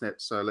the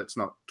internet, so let's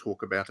not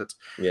talk about it.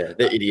 Yeah,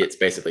 they're idiots,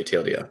 basically,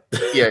 TLDR.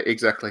 Yeah,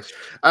 exactly.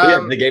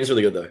 The game's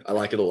really good, though. I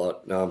like it a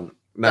lot.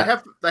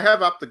 Matt, they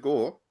have upped the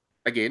gore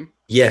again.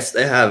 Yes,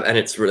 they have, and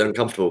it's really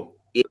uncomfortable.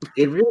 It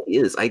really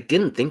is. I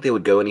didn't think they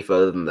would go any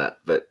further than that,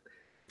 but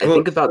I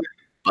think about the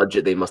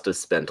budget they must have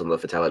spent on the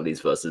fatalities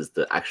versus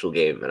the actual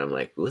game, and I'm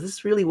like, was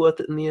this really worth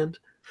it in the end?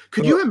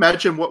 Could you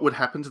imagine what would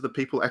happen to the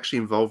people actually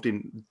involved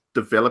in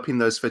developing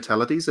those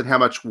fatalities and how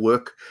much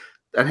work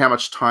and how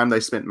much time they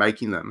spent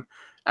making them,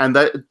 and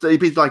they'd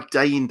be like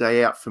day in,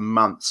 day out for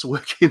months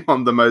working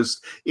on the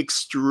most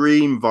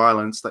extreme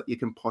violence that you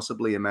can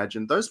possibly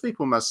imagine. Those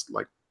people must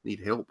like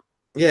need help.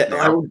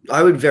 Yeah,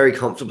 I would very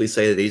comfortably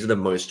say that these are the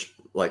most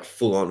like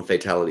full-on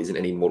fatalities in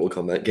any Mortal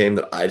Kombat game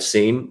that I've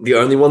seen. The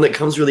only one that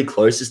comes really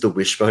close is the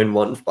Wishbone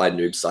one by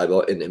Noob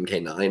Saibot in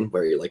MK9,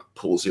 where he like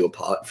pulls you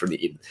apart from the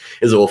in.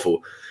 It's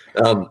awful.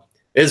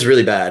 It's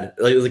really bad.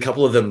 Like, there's a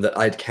couple of them that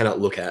I cannot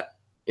look at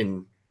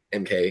in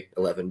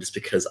MK11 just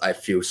because I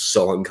feel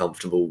so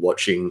uncomfortable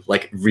watching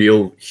like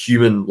real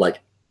human, like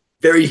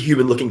very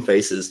human-looking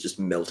faces just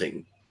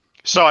melting.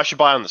 So I should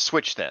buy on the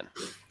Switch then.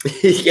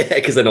 Yeah,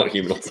 because they're not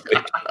human on Switch.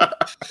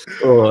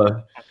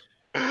 Or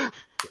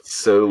It's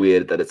so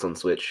weird that it's on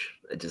Switch.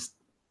 It's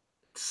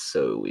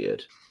so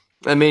weird.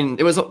 I mean,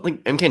 it was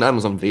like MK9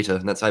 was on Vita,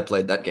 and that's how I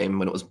played that game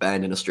when it was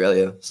banned in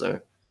Australia. So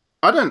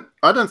I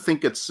don't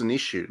think it's an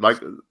issue. Like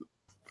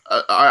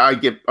I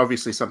get,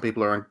 obviously some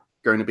people are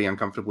going to be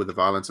uncomfortable with the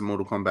violence in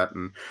Mortal Kombat,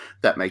 and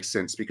that makes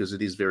sense because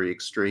it is very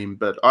extreme.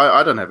 But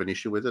I don't have an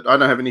issue with it. I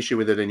don't have an issue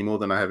with it any more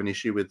than I have an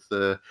issue with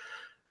the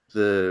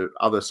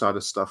other side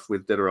of stuff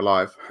with Dead or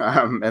Alive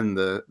and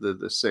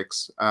the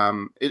sex.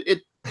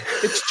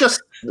 It's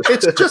just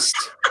quote the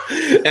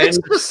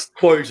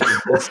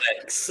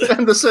sex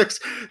and the sex.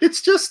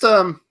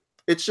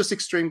 It's just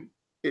extreme.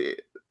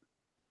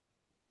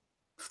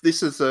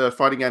 This is a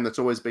fighting game that's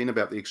always been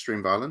about the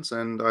extreme violence,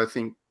 and I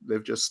think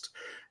they've just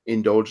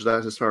indulged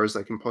that as far as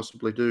they can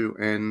possibly do.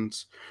 And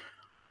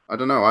I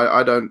don't know.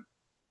 I don't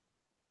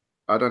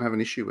have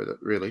an issue with it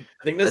really.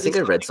 I think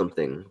I read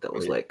something that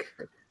was like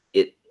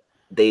it.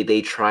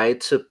 They try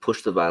to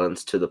push the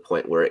violence to the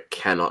point where it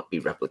cannot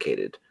be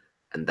replicated,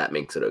 and that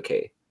makes it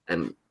okay.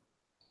 And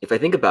if I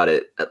think about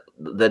it,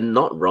 they're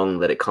not wrong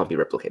that it can't be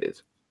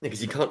replicated.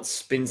 Because you can't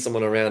spin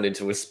someone around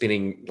into a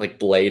spinning like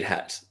blade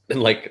hat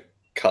and like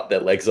cut their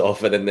legs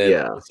off and then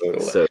they're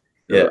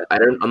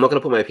I'm not gonna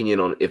put my opinion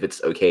on if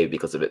it's okay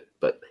because of it,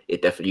 but you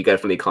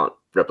definitely can't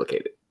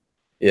replicate it.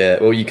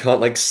 Yeah, well, you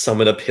can't like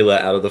summon a pillar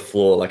out of the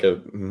floor like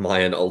a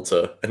Mayan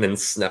altar and then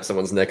snap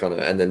someone's neck on it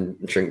and then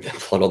drink their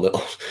blood on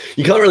the.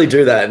 You can't really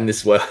do that in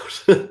this world.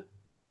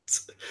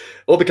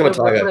 Or become a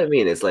tiger. What I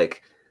mean is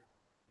like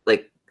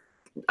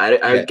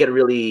I get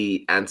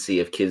really antsy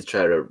if kids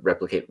try to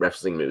replicate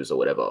wrestling moves or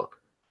whatever,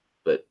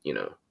 but you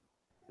know.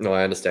 No,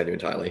 I understand you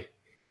entirely.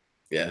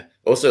 Yeah.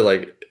 Also,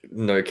 like,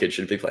 no kid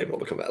should be playing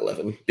Mortal Kombat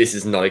 11. This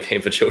is not a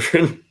game for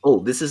children. Oh,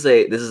 this is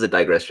a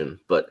digression,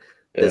 but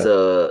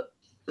there's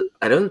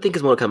I don't think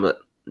it's Mortal Kombat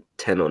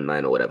 10 or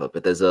 9 or whatever,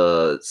 but there's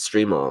a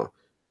streamer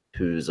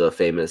who's a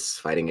famous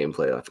fighting game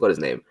player. I forgot his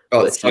name.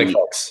 Oh, it's Sonic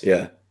Fox.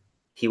 Yeah.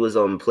 He was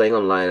playing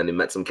online and he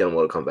met some kid on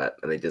Mortal Kombat,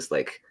 and they just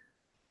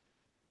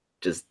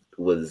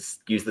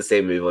used the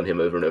same move on him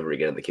over and over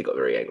again, and the kid got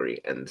very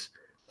angry, and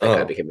that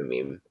kind of became a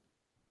meme.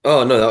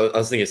 Oh no, I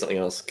was thinking of something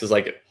else because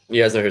like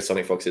you guys know who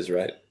Sonic Fox is,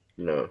 right?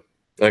 No.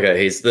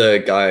 Okay, he's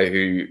the guy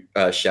who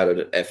shouted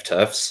at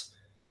F-Turfs.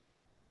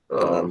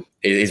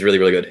 He's really,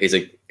 really good. He's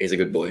a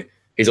good boy.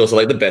 He's also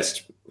like the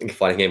best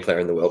fighting game player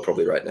in the world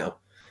probably right now.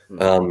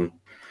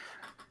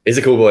 He's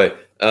a cool boy.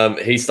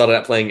 He started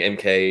out playing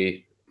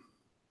MK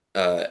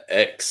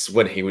X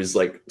when he was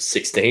like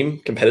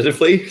 16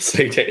 competitively,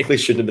 so he technically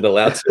shouldn't have been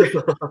allowed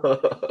to.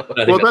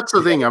 Well, that's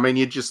the thing. I mean,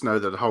 you just know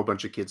that a whole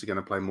bunch of kids are going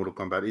to play Mortal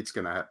Kombat. It's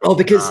going to happen. Oh,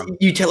 because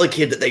you tell a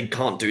kid that they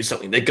can't do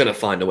something, they're going to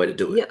find a way to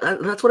do it. Yeah,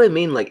 that's what I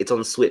mean. Like, it's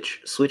on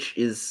Switch. Switch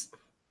is...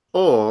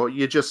 Or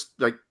you just,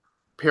 like,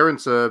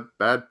 parents are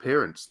bad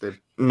parents.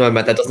 No,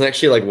 Matt, that doesn't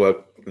actually, like,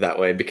 work that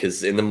way,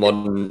 because in the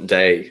modern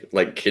day,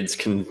 like, kids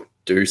can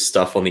do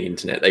stuff on the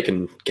internet. They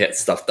can get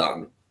stuff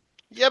done.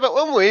 Yeah, but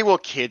when we were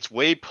kids,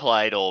 we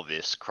played all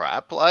this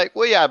crap. Like,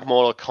 we had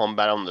Mortal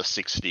Kombat on the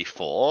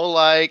 64.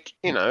 Like,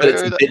 you know... But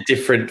it's a bit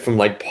different from,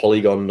 like,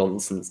 polygon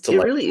nonsense to,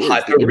 like, really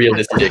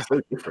hyper-realistic. So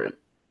different.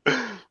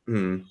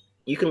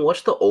 You can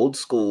watch the old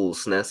school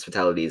SNES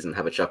fatalities and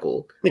have a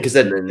chuckle. Because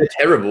they're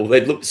terrible.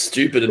 They look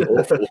stupid and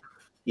awful.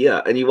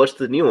 Yeah, and you watch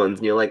the new ones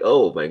and you're like,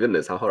 oh my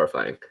goodness, how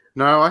horrifying.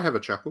 No, I have a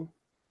chuckle.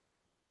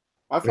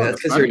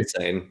 That's because you're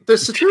insane. They're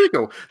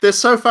satirical. They're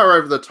so far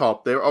over the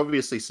top. They're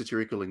obviously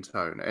satirical in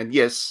tone. And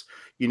yes,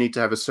 you need to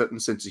have a certain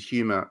sense of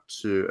humor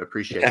to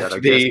appreciate that, I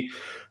guess. You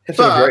have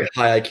to have a very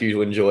high IQ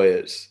to enjoy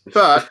it.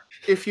 But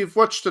if you've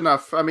watched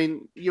enough, I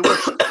mean, you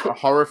watch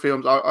horror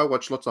films. I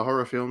watch lots of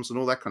horror films and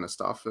all that kind of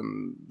stuff.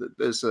 And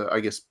there's, I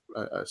guess,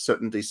 a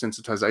certain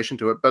desensitization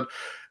to it. But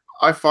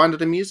I find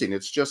it amusing.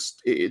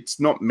 It's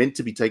not meant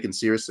to be taken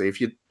seriously.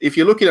 If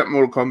you're looking at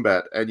Mortal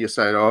Kombat and you're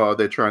saying, oh,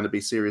 they're trying to be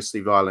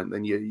seriously violent,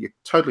 then you're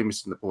totally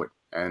missing the point.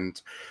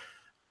 And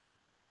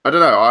I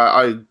don't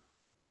know.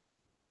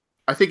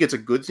 I think it's a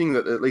good thing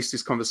that at least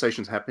this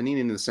conversation's happening,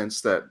 in the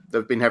sense that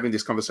they've been having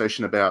this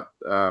conversation about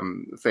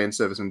fan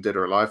service and Dead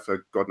or Alive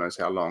for God knows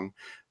how long.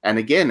 And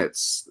again,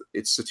 it's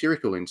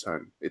satirical in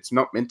tone. It's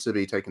not meant to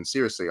be taken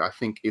seriously. I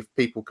think if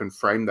people can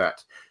frame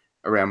that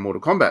around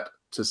Mortal Kombat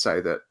to say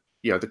that,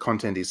 you know, the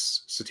content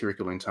is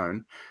satirical in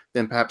tone,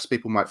 then perhaps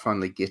people might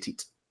finally get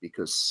it,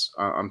 because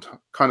I'm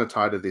kind of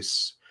tired of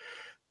this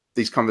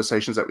these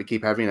conversations that we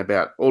keep having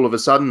about all of a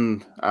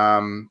sudden,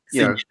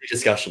 you know,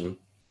 discussion.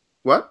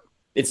 What?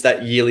 It's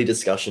that yearly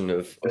discussion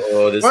of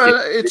this.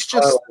 Well, it's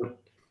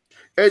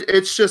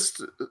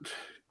just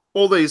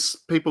all these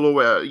people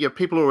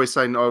people are always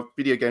saying, "Oh,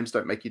 video games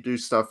don't make you do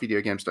stuff.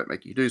 Video games don't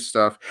make you do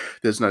stuff."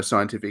 There's no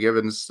scientific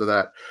evidence to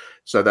that,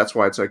 so that's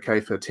why it's okay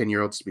for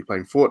 10-year-olds to be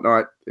playing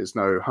Fortnite. There's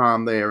no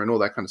harm there, and all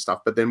that kind of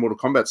stuff. But then Mortal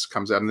Kombat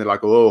comes out, and they're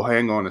like, "Oh,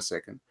 hang on a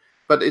second."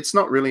 But it's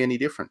not really any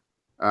different.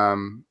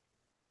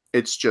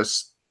 It's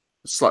just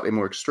slightly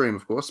more extreme,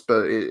 of course,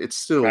 but it's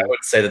still. I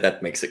would say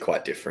that makes it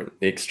quite different.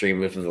 The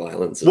extreme of the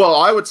violence. Well,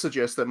 I would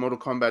suggest that Mortal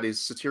Kombat is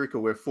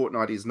satirical, where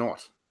Fortnite is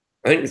not.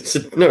 I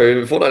think no.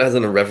 Fortnite has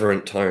an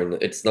irreverent tone.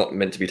 It's not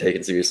meant to be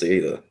taken seriously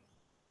either.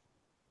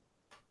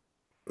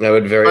 I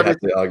would very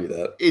happily argue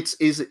that it's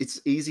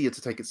easier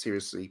to take it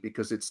seriously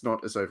because it's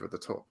not as over the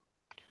top.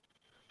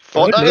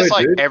 Fortnite is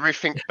like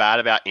everything bad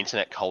about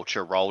internet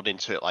culture rolled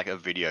into like a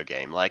video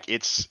game. Like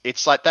it's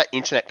like that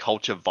internet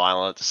culture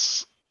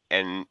violence,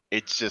 and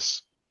it's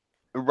just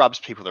it rubs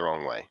people the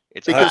wrong way.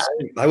 It's because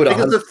I would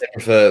 100%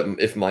 prefer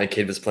if my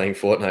kid was playing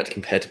Fortnite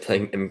compared to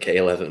playing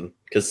MK11.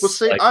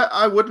 Because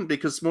I wouldn't,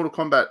 because Mortal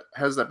Kombat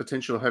has that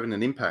potential of having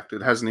an impact.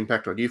 It has an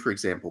impact on you, for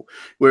example.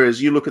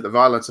 Whereas you look at the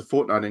violence of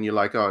Fortnite and you're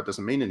like, oh, it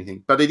doesn't mean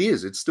anything. But it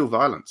is. It's still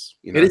violence.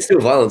 You know? It is still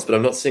violence, but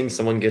I'm not seeing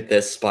someone get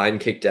their spine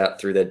kicked out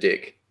through their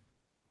dick.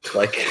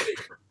 Like,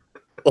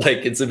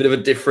 like it's a bit of a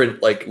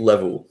different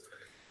level.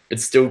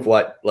 It's still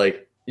quite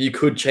you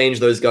could change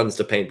those guns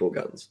to paintball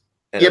guns.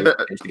 And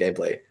but change the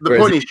gameplay. The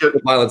point is,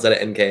 the violence out of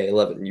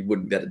MK11, you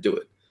wouldn't be able to do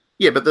it.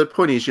 Yeah, but the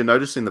point is, you're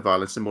noticing the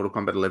violence in Mortal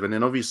Kombat 11,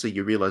 and obviously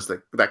you realize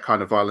that that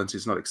kind of violence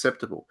is not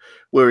acceptable.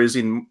 Whereas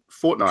in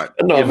Fortnite,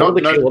 no, I'm not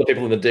looking a lot of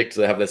people in the dick so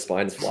they have their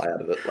spines fly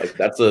out of it. Like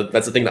that's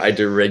a thing that I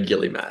do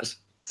regularly, Matt.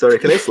 Sorry,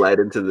 can I slide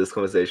into this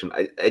conversation?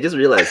 I just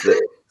realized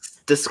that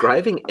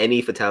describing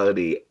any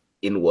fatality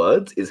in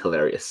words is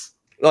hilarious.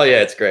 Oh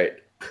yeah, it's great.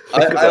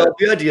 I love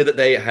the idea that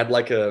they had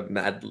a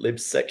Mad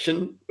Libs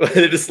section where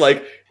they're just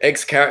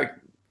X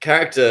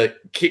character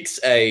kicks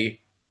a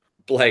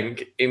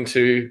blank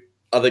into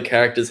other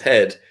character's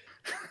head.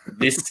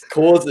 This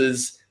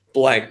causes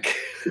blank,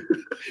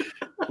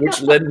 which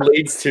then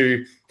leads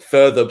to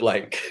further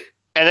blank.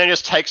 And then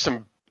just take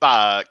some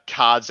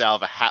cards out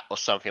of a hat or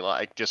something,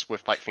 just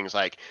with things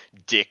like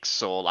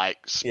dicks or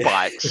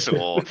spikes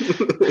or.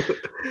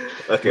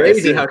 Okay, I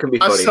see how it can be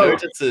funny.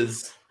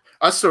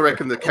 I still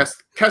reckon that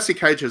Cassie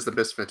Cage has the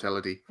best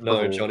fatality.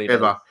 No, Johnny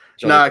ever.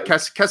 No,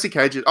 Cassie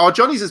Cage. Oh,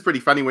 Johnny's is pretty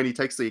funny when he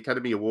takes the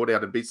Academy Award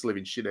out and beats the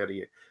living shit out of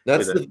you.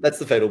 That's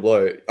the fatal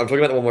blow. I'm talking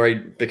about the one where he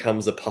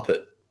becomes a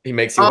puppet. He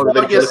makes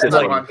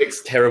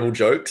makes terrible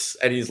jokes,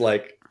 and he's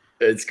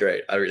it's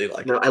great. I really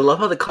like it. I love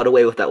how the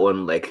cutaway with that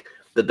one,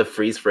 the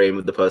freeze frame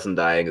of the person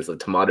dying is a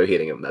tomato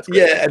hitting him. That's great.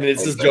 Yeah, and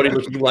it's just Johnny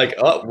looking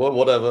well,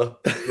 whatever.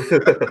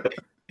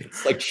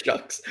 It's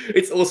shucks.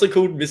 It's also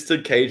called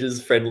Mr.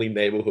 Cage's Friendly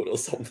Neighborhood or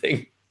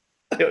something.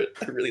 I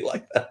really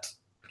like that.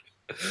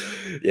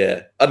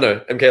 Yeah, I don't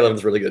know. MK11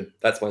 is really good.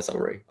 That's my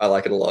summary. I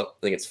like it a lot. I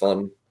think it's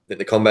fun. I think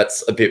the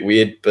combat's a bit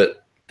weird,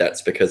 but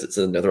that's because it's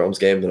a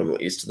NetherRealms game and I'm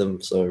not used to them.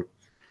 So,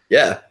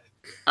 yeah.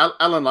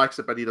 Alan likes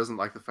it, but he doesn't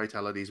like the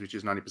fatalities, which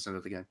is 90%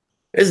 of the game.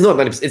 It's not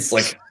 90%.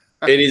 It's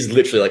it is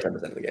literally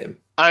 10% of the game.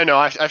 I don't know.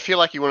 I feel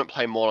like you wouldn't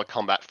play Mortal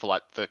Kombat for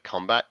the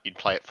combat. You'd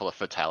play it for the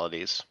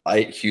fatalities.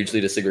 I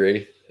hugely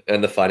disagree.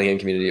 And the fighting game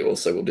community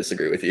also will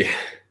disagree with you.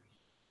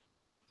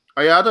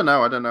 Oh yeah, I don't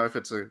know. I don't know if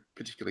it's a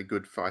particularly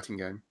good fighting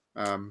game.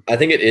 I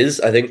think it is.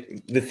 I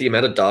think with the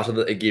amount of data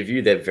that they give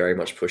you, they're very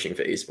much pushing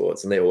for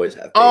esports, and they always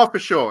have been. Oh, for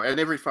sure. And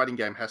every fighting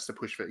game has to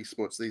push for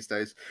esports these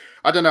days.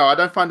 I don't know. I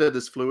don't find it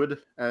as fluid.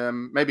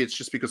 Maybe it's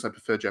just because I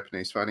prefer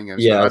Japanese fighting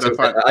games. Yeah,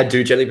 I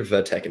do generally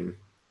prefer Tekken.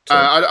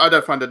 I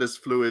don't find it as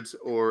fluid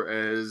or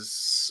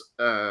as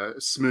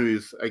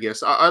smooth, I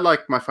guess. I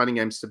like my fighting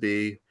games to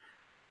be,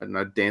 I don't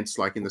know,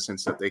 dance-like in the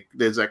sense that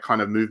there's that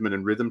kind of movement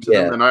and rhythm to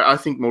them. And I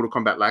think Mortal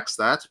Kombat lacks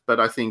that. But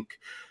I think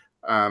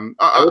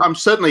I'm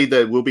certainly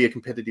there will be a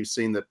competitive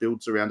scene that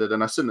builds around it.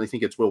 And I certainly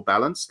think it's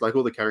well-balanced.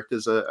 All the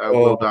characters are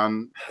well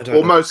done.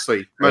 Or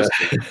mostly.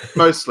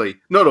 Mostly.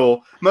 Not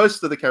all.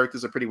 Most of the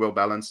characters are pretty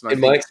well-balanced.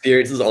 In my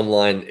experiences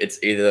online,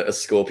 it's either a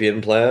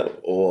Scorpion player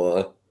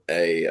or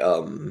a...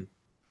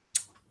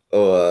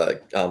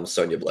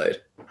 Sonya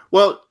Blade.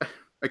 Well,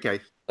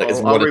 okay.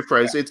 I'll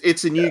rephrase.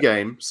 It's a new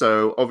game,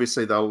 so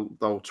obviously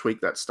they'll tweak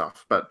that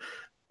stuff, but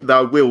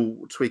they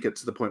will tweak it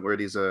to the point where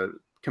it is a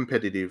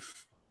competitive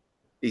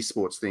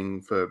esports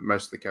thing for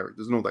most of the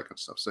characters and all that kind of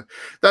stuff. So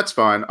that's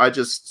fine. I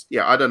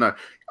don't know.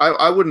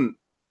 I wouldn't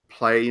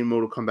play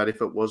Mortal Kombat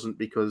if it wasn't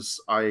because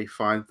I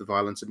find the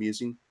violence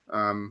amusing.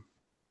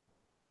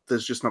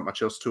 There's just not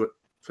much else to it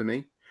for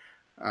me.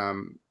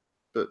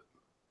 But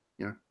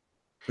you know.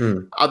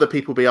 Other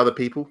people be other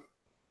people.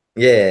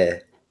 Yeah.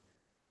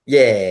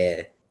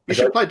 You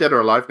should play Dead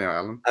or Alive now,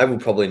 Alan. I will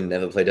probably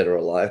never play Dead or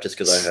Alive just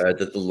because I heard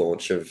that the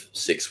launch of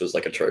 6 was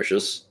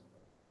atrocious.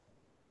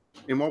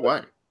 In what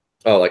way?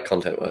 Oh,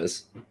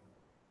 content-wise.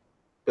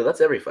 But that's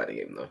every fighting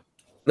game, though.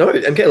 No,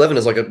 MK11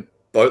 is a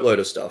boatload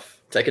of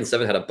stuff. Tekken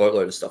 7 had a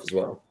boatload of stuff as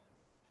well.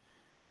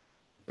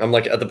 I'm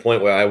like at the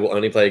point where I will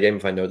only play a game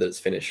if I know that it's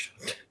finished.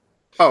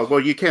 Oh, well,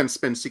 you can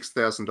spend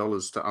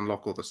 $6,000 to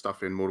unlock all the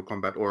stuff in Mortal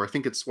Kombat, or I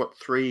think it's,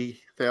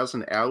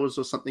 3,000 hours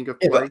or something of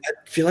play? Yeah, but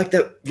I feel like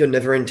that you're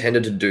never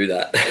intended to do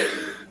that.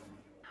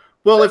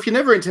 Well, if you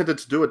never intended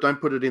to do it, don't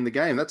put it in the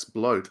game. That's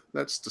bloat.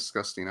 That's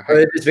disgusting.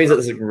 It just means that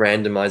there's like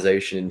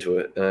randomization into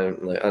it. I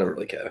don't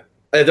really care.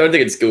 I don't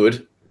think it's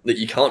good that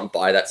you can't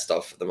buy that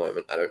stuff at the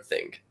moment, I don't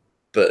think.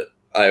 But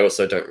I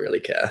also don't really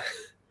care.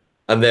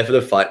 I'm there for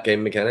the fight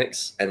game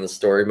mechanics and the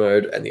story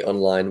mode and the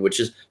online, which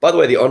is, by the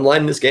way, the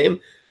online in this game,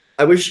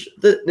 I wish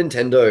that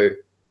Nintendo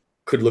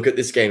could look at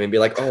this game and be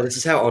like, oh, this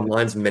is how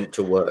online's meant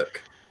to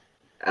work.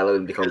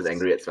 Alan becomes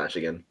angry at Smash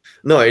again.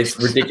 No, it's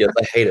ridiculous.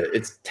 I hate it.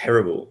 It's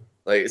terrible.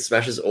 Like,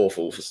 Smash is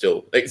awful for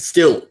still. Like,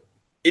 still,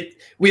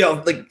 we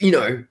are, like,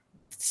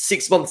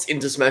 6 months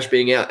into Smash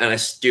being out, and I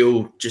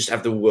still just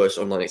have the worst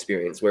online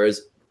experience.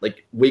 Whereas,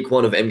 like, week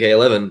 1 of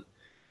MK11,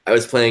 I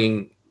was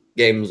playing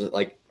games,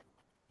 like,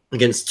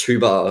 against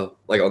Tubar,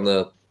 like, on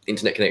the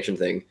internet connection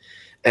thing,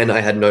 and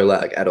I had no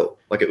lag at all.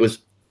 Like, it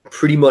was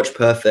pretty much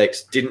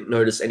perfect. Didn't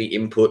notice any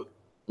input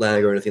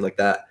lag or anything like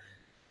that.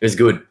 It was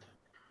good.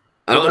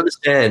 I don't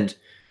understand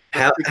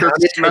how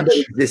Nintendo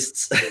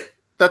exists.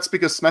 That's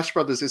because Smash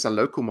Brothers is a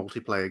local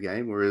multiplayer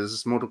game,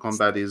 whereas Mortal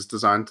Kombat is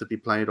designed to be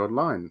played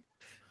online.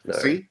 No.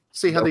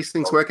 See how these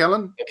things work,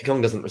 Alan? Donkey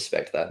Kong doesn't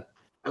respect that.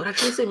 I would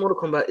actually say Mortal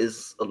Kombat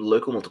is a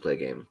local multiplayer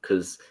game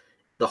because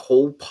the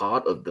whole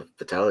part of the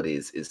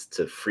fatalities is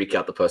to freak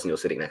out the person you're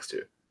sitting next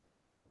to.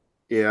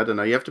 Yeah, I don't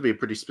know. You have to be a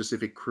pretty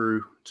specific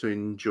crew to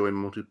enjoy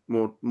Mortal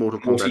Kombat.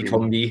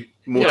 Multi-combi.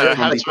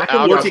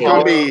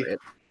 Multi-combi.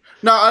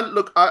 No,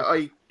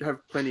 I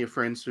have plenty of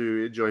friends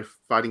who enjoy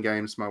fighting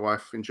games. My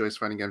wife enjoys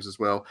fighting games as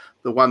well.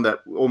 The one that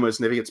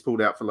almost never gets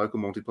pulled out for local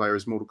multiplayer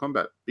is Mortal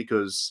Kombat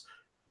because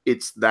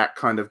it's that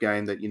kind of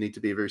game that you need to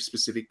be a very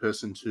specific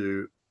person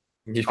to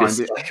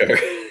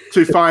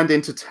find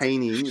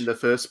entertaining in the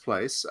first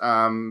place.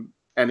 And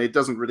it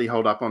doesn't really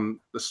hold up on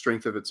the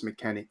strength of its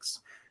mechanics.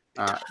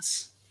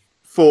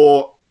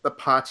 For the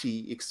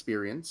party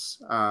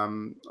experience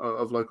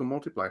of local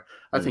multiplayer.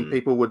 I think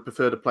people would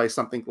prefer to play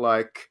something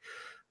like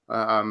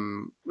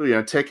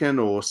Tekken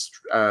or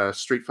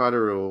Street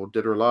Fighter or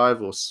Dead or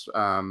Alive or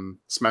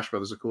Smash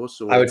Brothers, of course.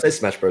 Or, I would say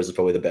Smash Bros is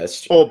probably the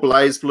best. Or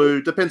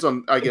BlazBlue. Depends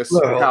on, I guess,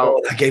 how...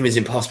 That game is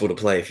impossible to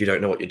play if you don't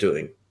know what you're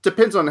doing.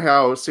 Depends on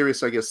how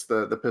serious, I guess,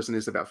 the person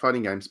is about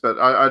fighting games. But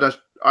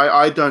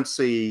I don't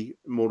see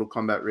Mortal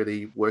Kombat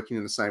really working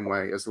in the same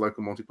way as the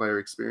local multiplayer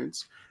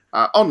experience.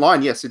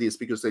 Online, yes, it is,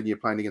 because then you're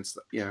playing against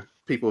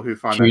people who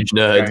find huge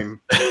that nerd. Game,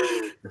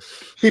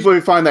 people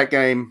who find that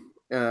game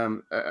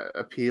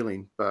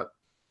appealing, but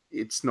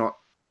it's not.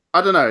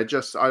 I don't know.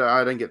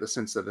 I don't get the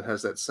sense that it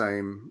has that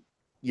same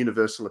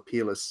universal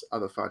appeal as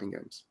other fighting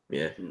games.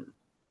 Yeah,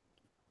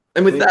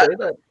 and with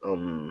that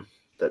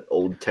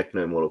old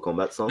techno Mortal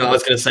Kombat song. No, I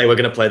was going to say we're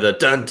going to play the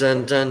dun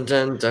dun dun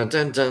dun dun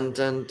dun dun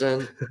dun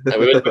dun. No,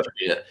 we're going to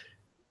it.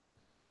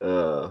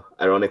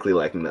 Ironically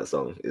liking that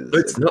song is...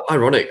 It's not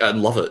ironic. I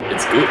love it.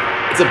 It's good.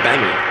 It's a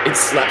banger. It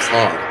slaps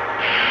hard.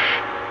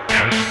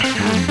 Test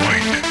your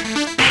might.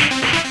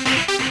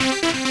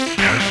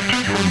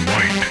 Test your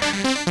might.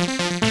 Test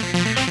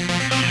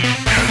your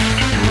might.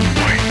 Test your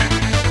might.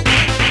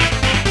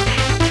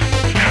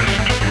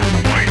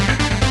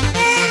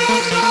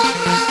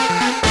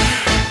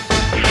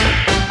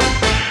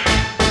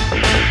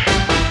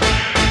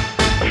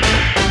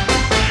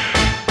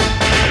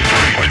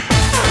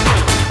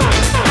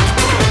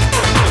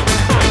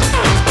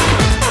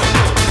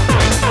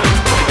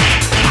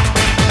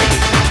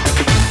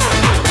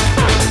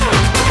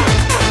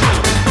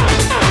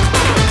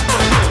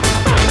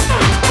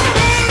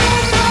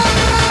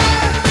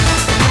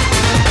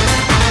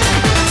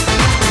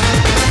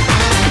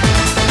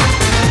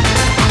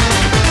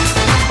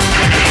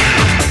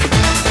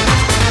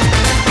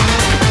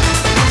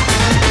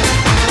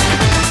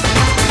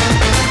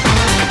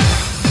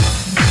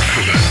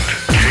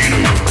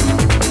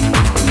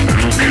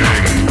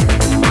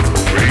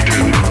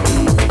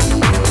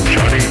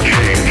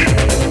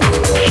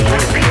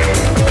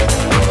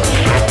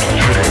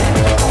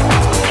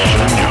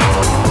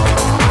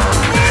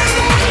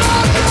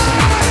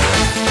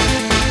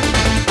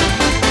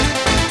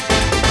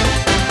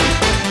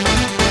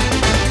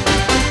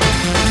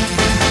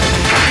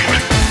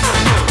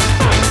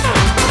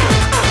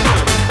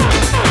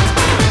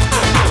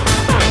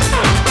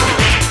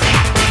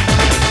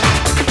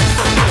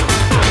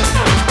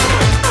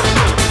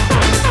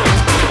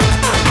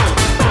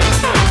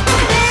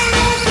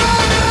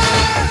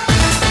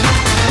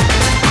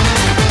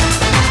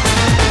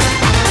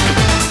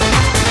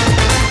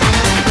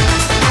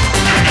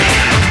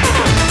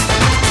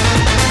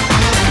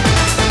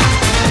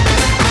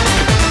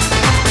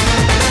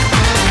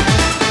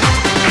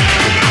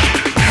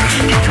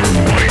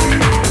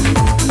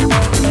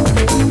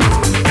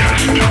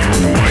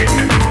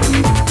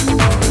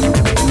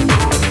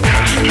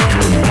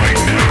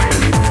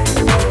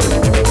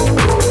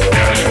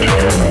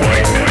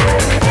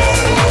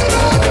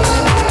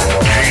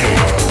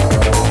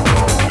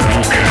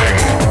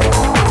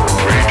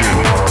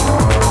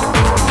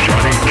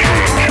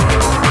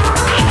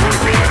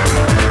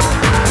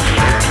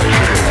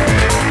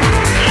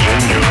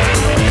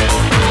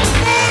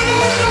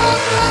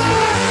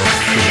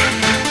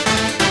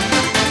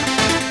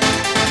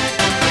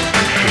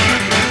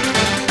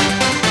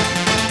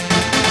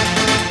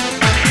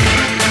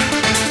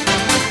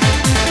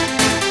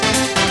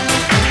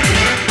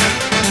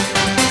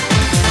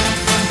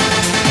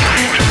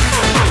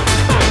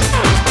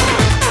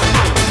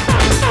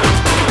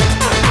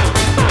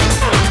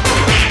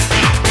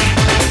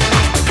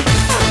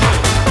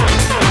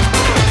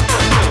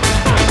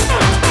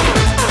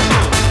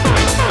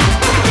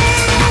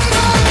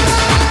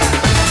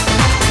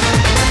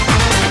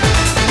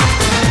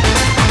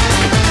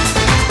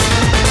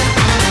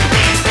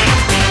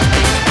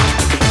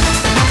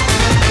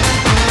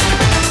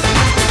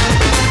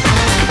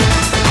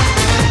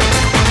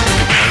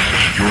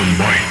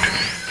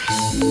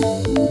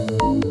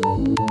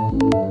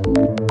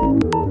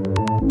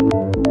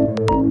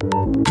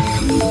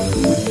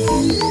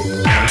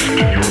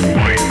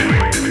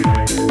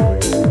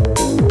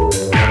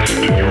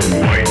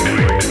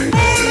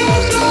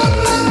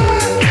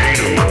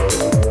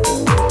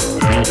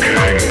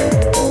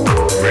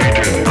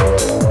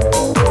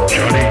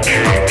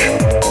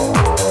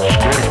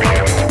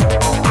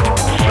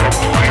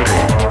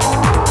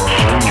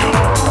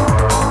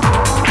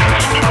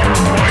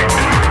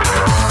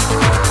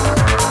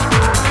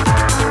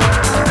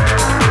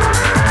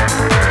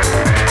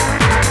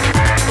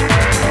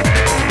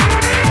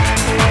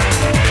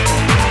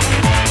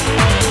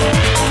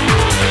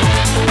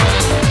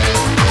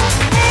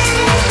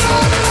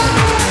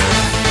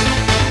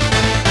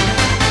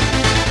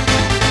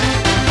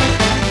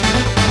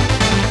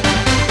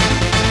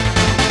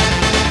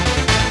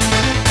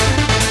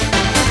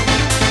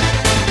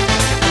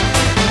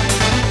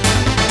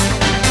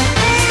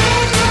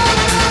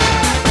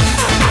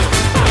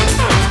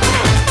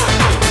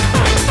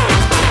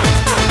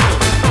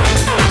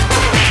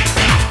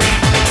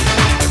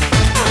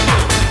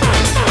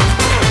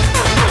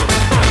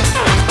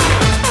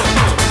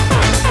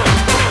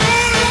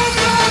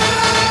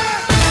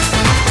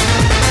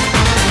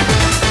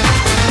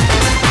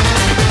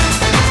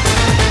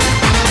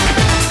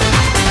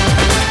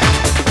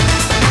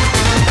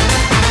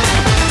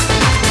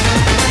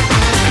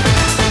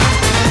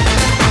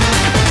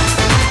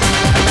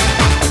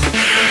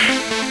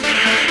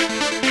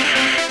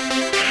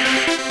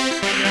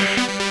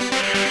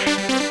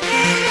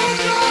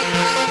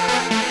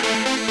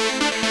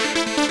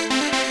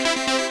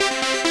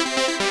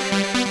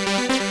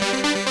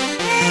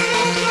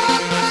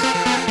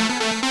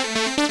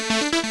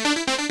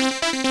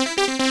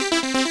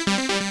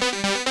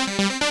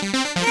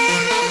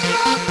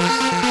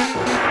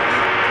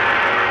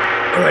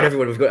 right,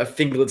 everyone, we've got our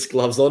fingerless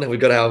gloves on. Have we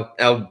got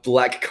our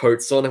black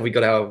coats on? Have we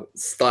got our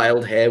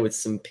styled hair with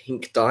some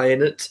pink dye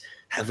in it?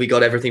 Have we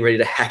got everything ready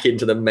to hack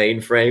into the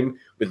mainframe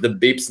with the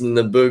beeps and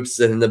the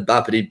boops and the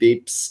boppity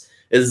beeps?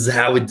 This is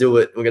how we do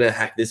it. We're going to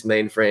hack this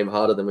mainframe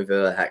harder than we've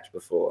ever hacked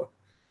before.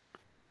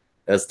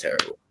 That's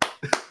terrible.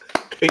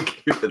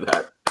 Thank you for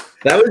that.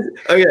 That was,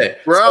 okay.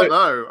 Well, so,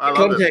 no, I love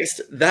it.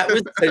 context, that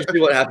was essentially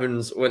what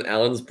happens when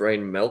Alan's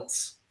brain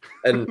melts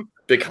and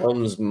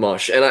becomes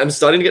mush. And I'm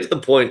starting to get to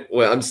the point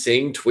where I'm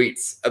seeing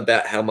tweets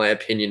about how my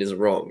opinion is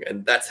wrong.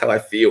 And that's how I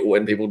feel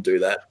when people do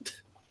that.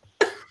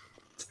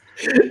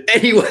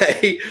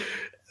 Anyway,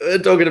 we're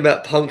talking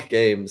about punk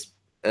games.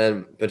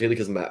 Particularly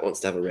because Matt wants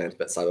to have a rant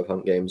about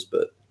cyberpunk games,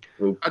 but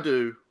I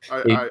do.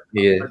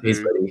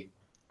 He's ready.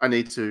 I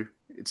need to.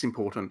 It's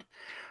important.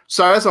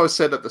 So, as I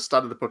said at the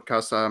start of the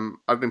podcast,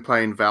 I've been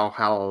playing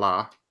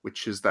Valhalla,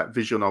 which is that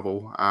visual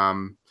novel.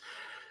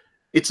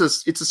 It's a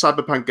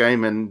cyberpunk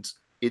game, and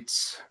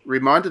it's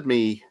reminded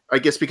me, I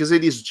guess, because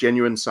it is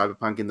genuine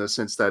cyberpunk in the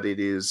sense that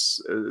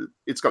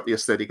it's got the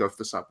aesthetic of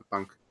the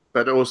cyberpunk,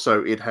 but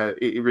also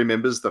it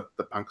remembers the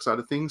punk side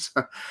of things.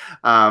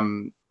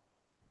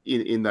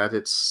 In that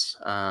it's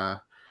how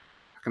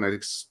can I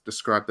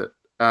describe that?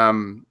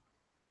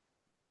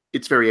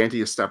 It's very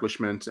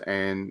anti-establishment,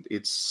 and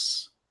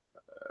it's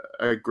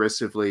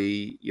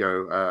aggressively,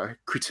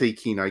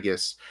 critiquing, I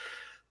guess,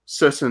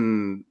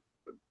 certain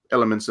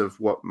elements of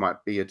what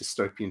might be a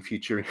dystopian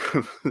future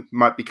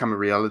might become a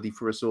reality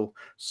for us all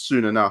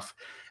soon enough.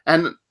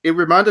 And it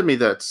reminded me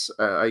that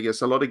I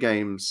guess a lot of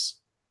games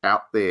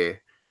out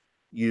there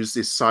use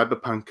this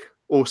cyberpunk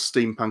or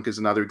steampunk as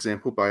another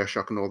example,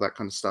 BioShock and all that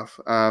kind of stuff.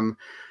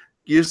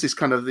 Use this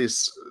kind of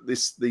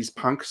these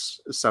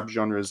punks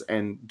subgenres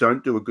and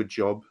don't do a good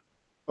job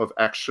of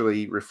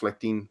actually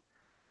reflecting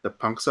the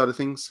punk side of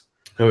things.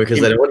 No, because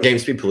they don't want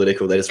games to be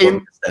political. They just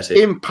want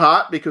aesthetic. In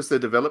part because they're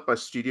developed by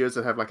studios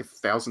that have like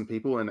 1,000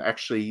 people, and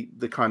actually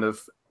the kind of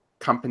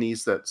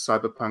companies that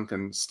cyberpunk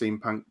and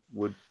steampunk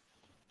would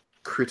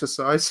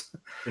criticize.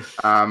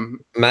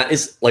 Matt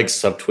is like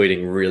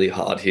subtweeting really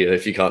hard here,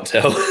 if you can't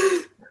tell.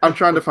 I'm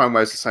trying to find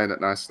ways of saying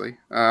it nicely.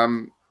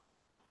 But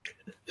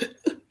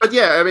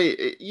yeah, I mean,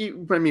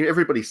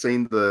 everybody's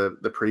seen the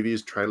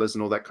previews, trailers,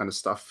 and all that kind of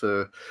stuff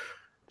for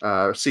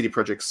CD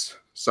Projekt's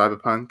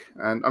Cyberpunk,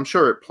 and I'm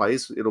sure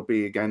it'll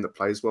be a game that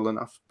plays well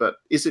enough. But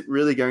is it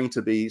really going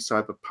to be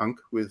Cyberpunk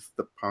with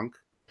the punk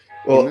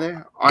in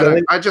there?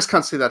 I just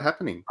can't see that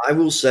happening. I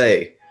will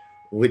say,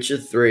 Witcher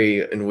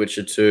 3 and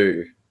Witcher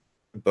 2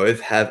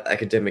 both have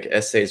academic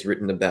essays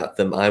written about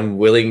them. I'm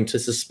willing to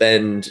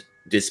suspend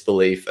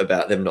disbelief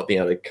about them not being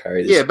able to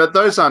carry this. Yeah, but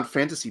those aren't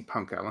fantasy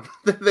punk, Alan.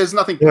 There's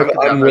nothing punk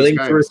about I'm willing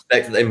those to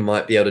respect that they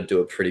might be able to do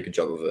a pretty good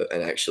job of it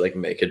and actually like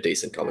make a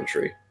decent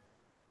commentary.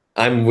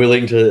 I'm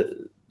willing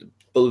to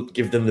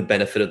give them the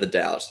benefit of the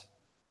doubt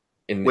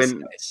in this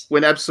case.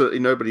 When absolutely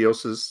nobody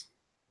else is.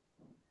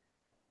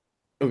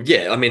 Oh,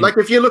 yeah, I mean, like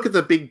if you look at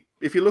the big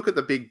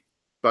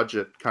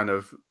budget kind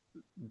of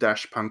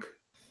dash punk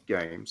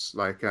games,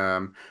 like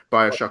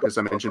BioShock, as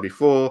I mentioned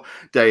before,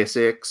 Deus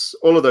Ex,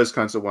 all of those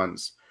kinds of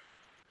ones,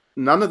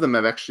 none of them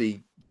have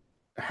actually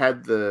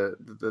had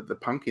the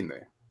punk in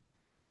there.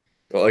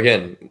 Well,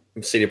 again,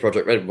 CD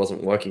Projekt Red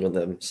wasn't working on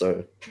them,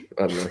 so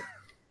I don't know.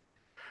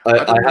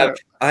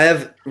 I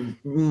have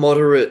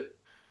moderate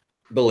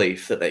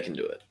belief that they can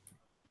do it.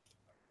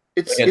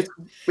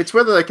 It's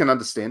whether they can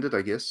understand it,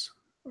 I guess,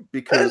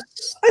 because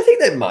I think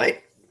they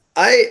might.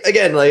 I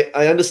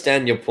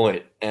understand your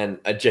point, and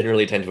I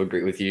generally tend to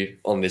agree with you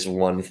on this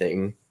one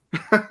thing.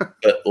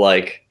 But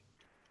like,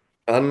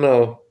 I don't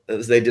know,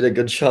 they did a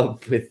good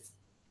job with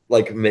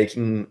like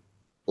making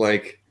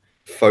like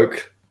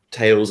folk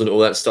tales and all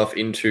that stuff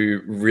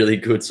into really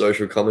good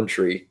social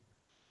commentary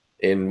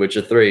in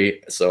Witcher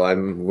 3, so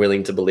I'm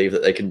willing to believe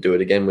that they can do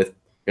it again with,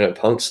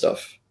 punk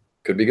stuff.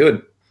 Could be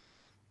good.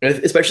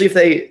 Especially if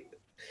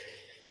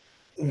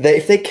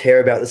they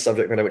care about the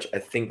subject matter, which I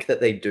think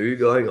that they do,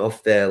 going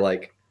off their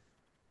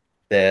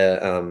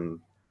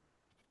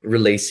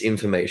release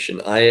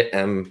information. I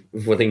am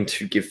willing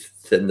to give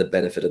them the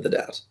benefit of the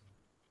doubt.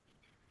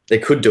 They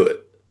could do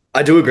it.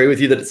 I do agree with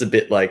you that it's a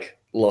bit like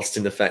lost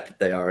in the fact that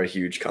they are a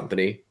huge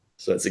company,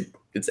 so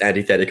it's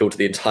antithetical to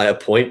the entire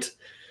point.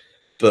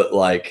 But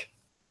like,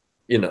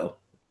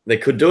 they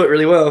could do it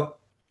really well.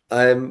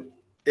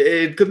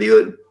 It could be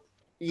good.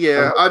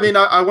 Yeah, I mean,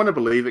 I want to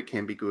believe it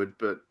can be good,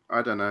 but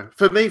I don't know.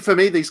 For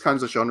me, these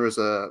kinds of genres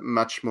are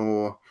much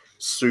more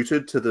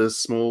suited to the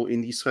small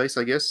indie space,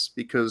 I guess,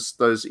 because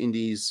those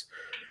indies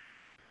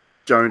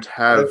don't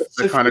have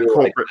the kind of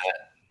corporate. Like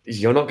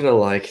you're not gonna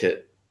like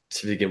it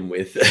to begin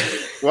with.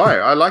 Why?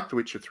 I liked The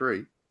Witcher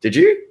 3. Did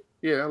you?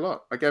 Yeah, a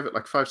lot. I gave it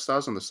like 5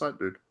 stars on the site,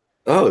 dude.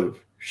 Oh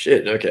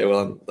shit! Okay,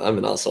 well, I'm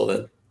an asshole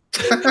then.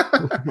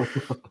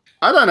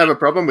 I don't have a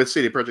problem with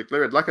CD Projekt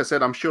Red. Like I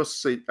said, I'm sure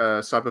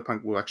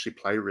Cyberpunk will actually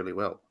play really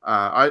well.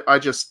 I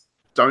just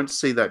don't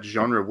see that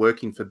genre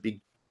working for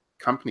big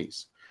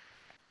companies.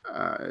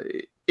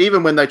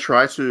 even when they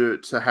try to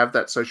have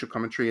that social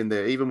commentary in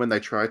there, even when they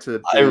try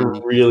to, I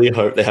really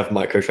hope they have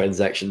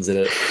microtransactions in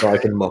it so I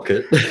can mock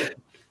it.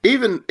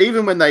 even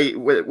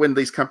when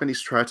these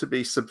companies try to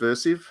be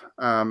subversive,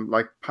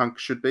 like Punk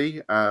should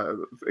be. A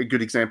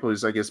good example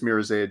is, I guess,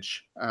 Mirror's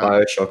Edge,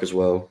 BioShock as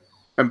well.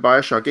 and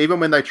BioShock. Even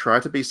when they try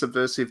to be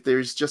subversive, there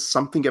is just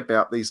something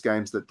about these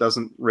games that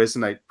doesn't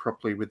resonate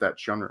properly with that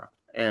genre.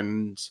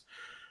 And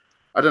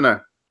I don't know.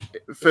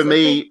 For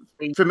me,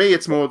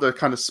 it's more the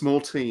kind of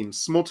small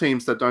teams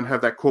that don't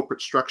have that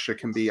corporate structure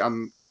can be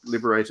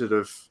unliberated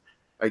of,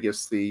 I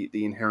guess, the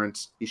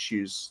inherent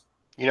issues.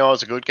 You know,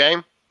 it's a good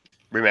game.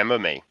 Remember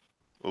Me.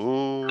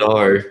 Ooh.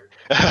 No,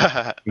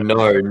 no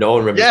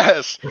one remembers.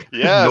 Yes,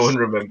 yes. No one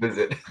remembers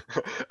it.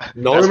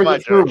 No one That's my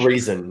remembers for a joke.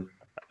 reason.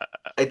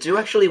 I do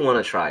actually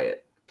want to try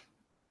it.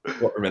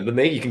 What, remember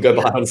me? You can go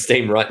buy it on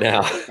Steam right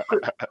now.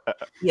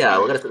 Yeah,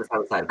 we're gonna set this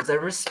aside because I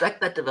respect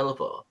that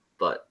developer,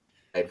 but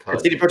I've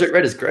heard CD Projekt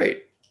Red is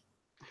great.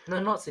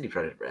 no, not CD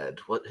Projekt Red.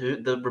 What? Who?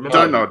 The remember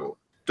Don't people?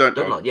 Don't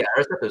Don't know. know. Yeah, I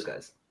respect those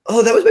guys.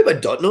 Oh, that was made by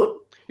Dotnod?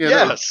 Yeah,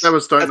 Yes. that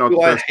was Don't That's Know.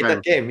 why I First hate game.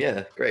 that game.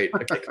 Yeah, great.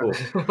 Okay,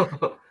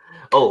 cool.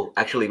 Oh,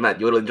 actually, Matt,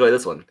 you will enjoy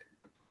this one.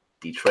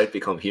 Detroit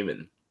Become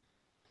Human.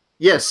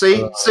 Yeah,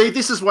 see,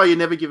 this is why you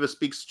never give a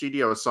big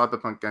studio a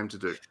cyberpunk game to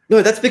do.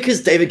 No, that's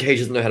because David Cage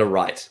doesn't know how to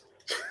write.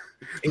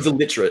 He's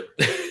illiterate.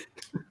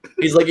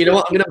 He's like, you know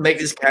what? I'm going to make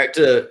this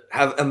character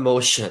have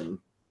emotion.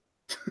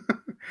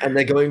 And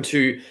they're going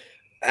to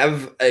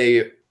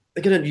they're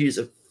going to use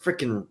a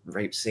freaking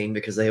rape scene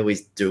because they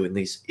always do in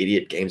these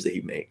idiot games that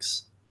he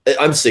makes.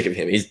 I'm sick of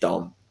him. He's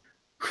dumb.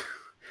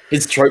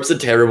 His tropes are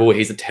terrible.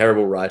 He's a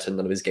terrible writer.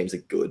 None of his games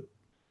are good.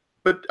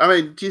 But I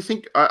mean, do you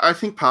think? I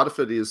think part of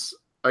it is,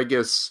 I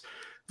guess,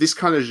 these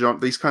kinds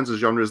of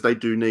genres. They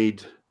do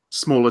need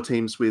smaller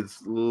teams with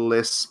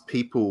less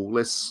people,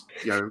 less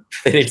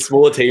They need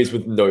smaller teams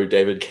with no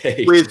David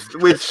Cage.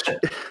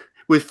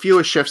 with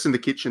fewer chefs in the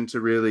kitchen to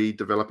really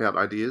develop out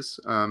ideas.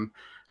 I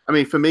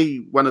mean, for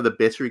me, one of the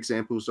better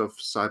examples of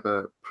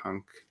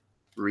cyberpunk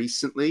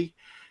recently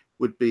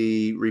would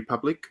be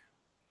Republic.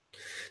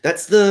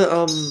 That's the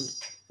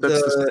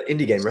That's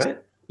indie game, right?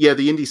 Yeah,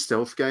 the indie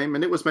stealth game,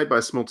 and it was made by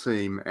a small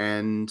team,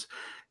 and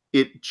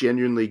it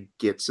genuinely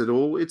gets it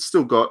all. It's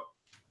still got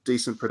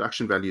decent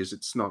production values.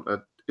 It's not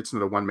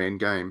a one-man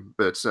game,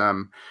 but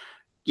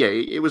yeah,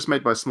 it was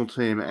made by a small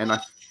team, and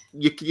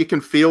you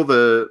can feel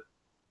the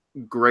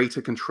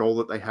greater control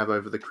that they have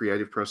over the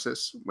creative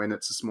process when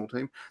it's a small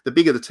team. The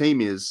bigger the team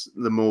is,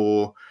 the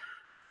more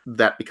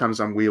that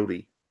becomes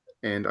unwieldy,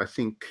 and I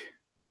think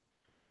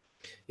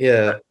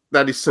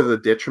that is to the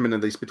detriment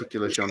of these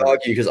particular genres.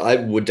 Because I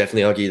would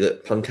definitely argue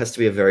that punk has to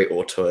be a very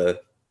auteur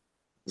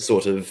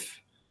sort of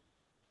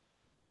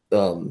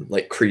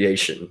like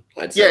creation.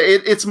 I'd say. Yeah,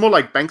 it's more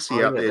like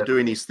Banksy out yeah, there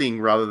doing his thing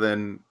rather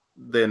than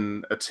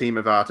a team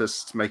of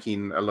artists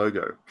making a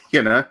logo.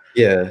 You know?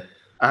 Yeah.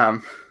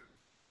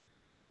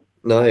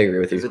 No, I agree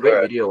with you. There's a great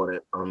video on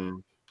it.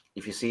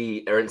 If you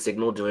see Aaron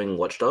Signal doing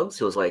Watch Dogs,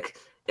 he was like,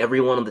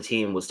 everyone on the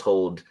team was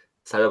told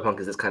cyberpunk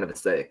is this kind of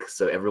aesthetic,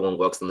 so everyone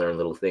works on their own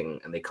little thing,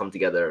 and they come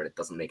together, and it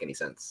doesn't make any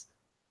sense.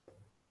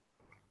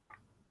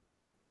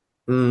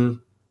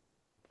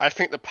 I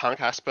think the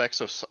punk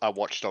aspects of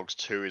Watch Dogs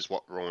 2 is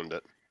what ruined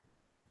it.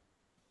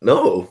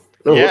 No,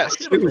 Yes.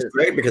 it was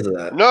great because of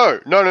that.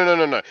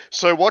 No.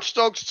 So Watch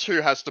Dogs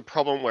 2 has the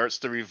problem where it's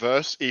the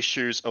reverse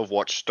issues of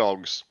Watch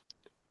Dogs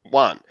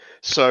 1.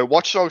 So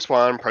Watch Dogs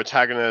 1,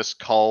 protagonist,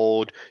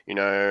 cold,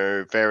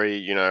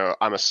 very,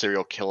 I'm a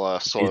serial killer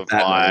sort He's of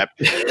Batman.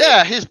 vibe.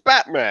 Yeah, he's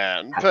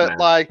Batman. But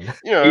like,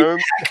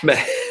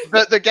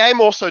 the game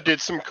also did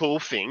some cool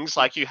things.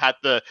 Like you had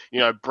the,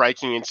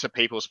 breaking into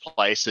people's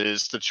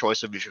places, the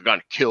choice of if you're going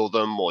to kill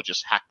them or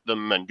just hack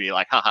them and be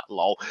like, haha,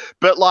 lol.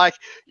 But like,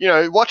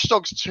 Watch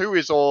Dogs 2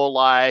 is all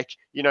like,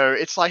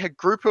 it's like a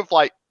group of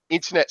like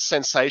internet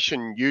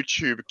sensation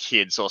YouTube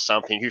kids or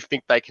something who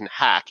think they can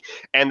hack,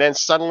 and then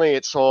suddenly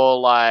it's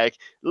all like,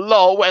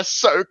 lol, we're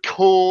so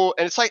cool,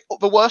 and it's like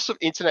the worst of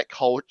internet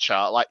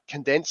culture, like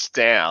condensed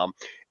down.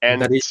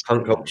 And that is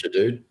punk culture,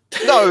 dude.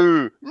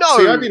 No.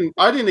 See,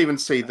 I didn't even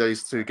see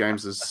these two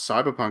games as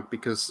cyberpunk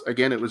because,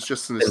 again, it was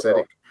just an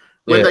aesthetic.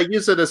 When they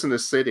use it as an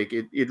aesthetic,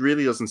 it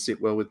really doesn't sit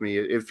well with me.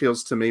 It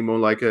feels to me more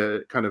like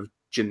a kind of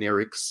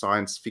generic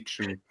science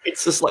fiction.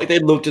 It's just like they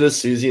looked at a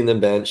Susie and the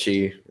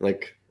Banshee,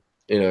 like,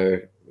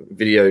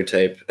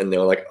 videotape, and they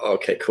were like, oh,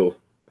 okay, cool.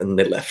 And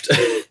they left.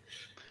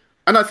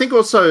 And I think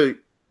also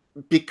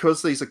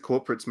because these are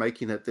corporates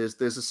making it,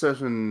 there's a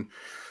certain...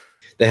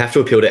 They have to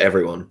appeal to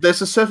everyone.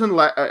 There's a certain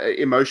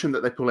emotion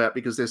that they pull out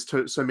because there's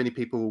so many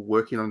people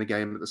working on the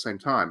game at the same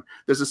time.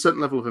 There's a certain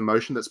level of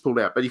emotion that's pulled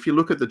out. But if you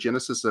look at the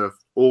genesis of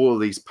all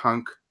of these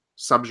punk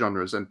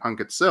subgenres and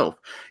punk itself,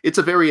 it's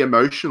a very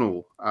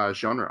emotional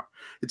genre.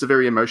 It's a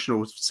very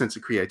emotional sense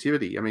of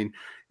creativity. I mean,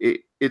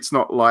 it's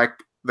not like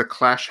The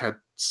Clash had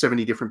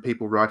 70 different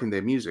people writing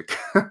their music.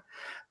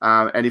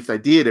 And if they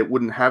did, it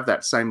wouldn't have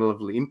that same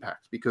level of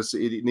impact because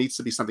it needs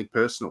to be something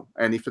personal.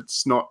 And if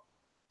it's not,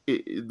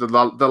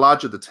 the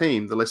larger the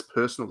team, the less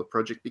personal the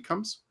project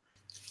becomes.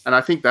 And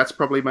I think that's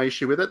probably my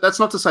issue with it. That's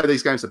not to say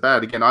these games are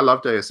bad. Again, I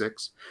love Deus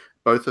Ex.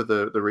 Both of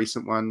the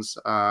recent ones,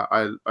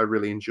 I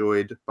really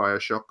enjoyed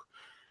BioShock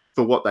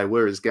for what they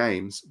were as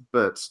games.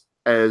 But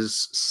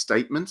as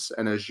statements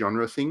and as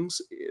genre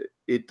things,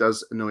 it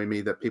does annoy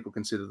me that people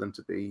consider them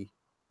to be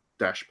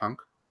dash punk.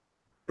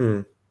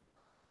 All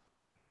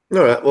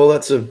right. Well,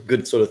 that's a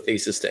good sort of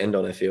thesis to end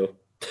on, I feel.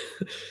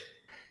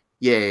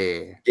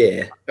 Yeah.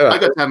 Yeah. All I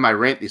right. got to have my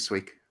rant this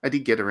week. I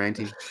did get a rant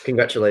in.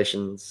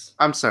 Congratulations.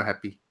 I'm so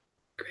happy.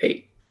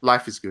 Great.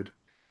 Life is good.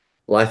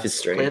 Life is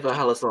Play a strange.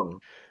 Valhalla song.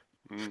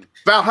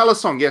 Valhalla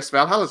song, yes.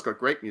 Valhalla's got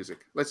great music.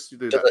 Let's do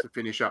that to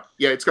finish up.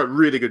 Yeah, it's got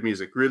really good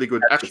music. Really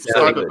good. Actual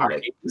sounds good.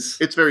 cyberpunk.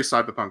 It's very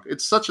cyberpunk.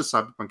 It's such a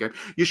cyberpunk game.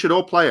 You should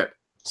all play it.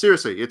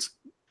 Seriously, it's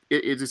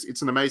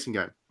an amazing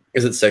game.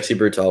 Is it Sexy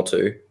Brutal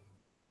too?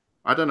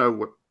 I don't know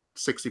what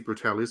Sexy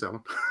Brutal is,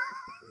 Alan.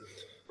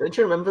 Don't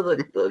you remember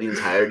the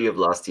entirety of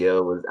last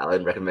year was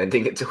Alan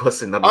recommending it to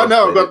us? And Oh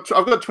no,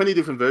 I've got 20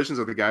 different versions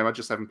of the game. I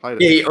just haven't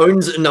played it. Yeah, he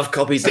owns enough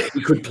copies that he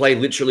could play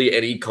literally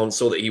any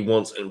console that he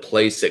wants and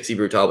play Sexy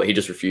Brutal, but he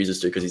just refuses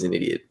to because he's an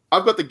idiot.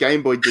 I've got the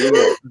Game Boy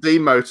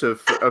demote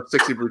of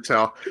Sexy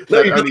Brutal.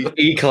 No, he's got the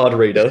e-card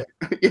reader.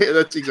 Yeah,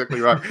 that's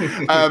exactly right.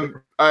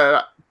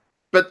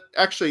 But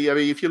actually, I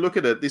mean, if you look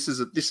at it, this is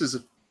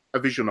a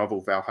visual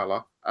novel,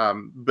 Valhalla,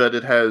 but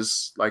it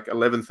has like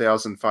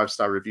 11,000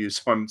 5-star reviews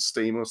on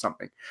Steam or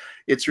something.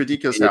 It's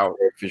ridiculous how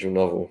visual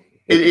novel.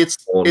 It's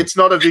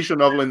not a visual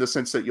novel in the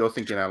sense that you're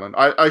thinking, Alan.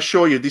 I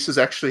assure you, this is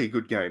actually a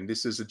good game.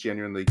 This is a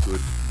genuinely good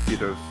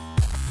bit of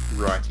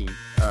writing,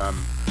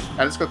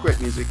 and it's got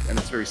great music and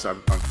it's very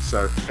cyberpunk.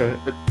 So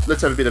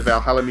let's have a bit of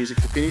Valhalla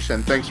music to finish.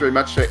 And thanks very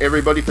much to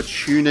everybody for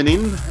tuning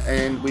in.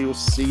 And we will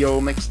see you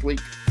all next week.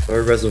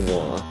 Or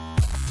Reservoir.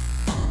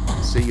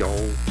 See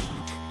y'all.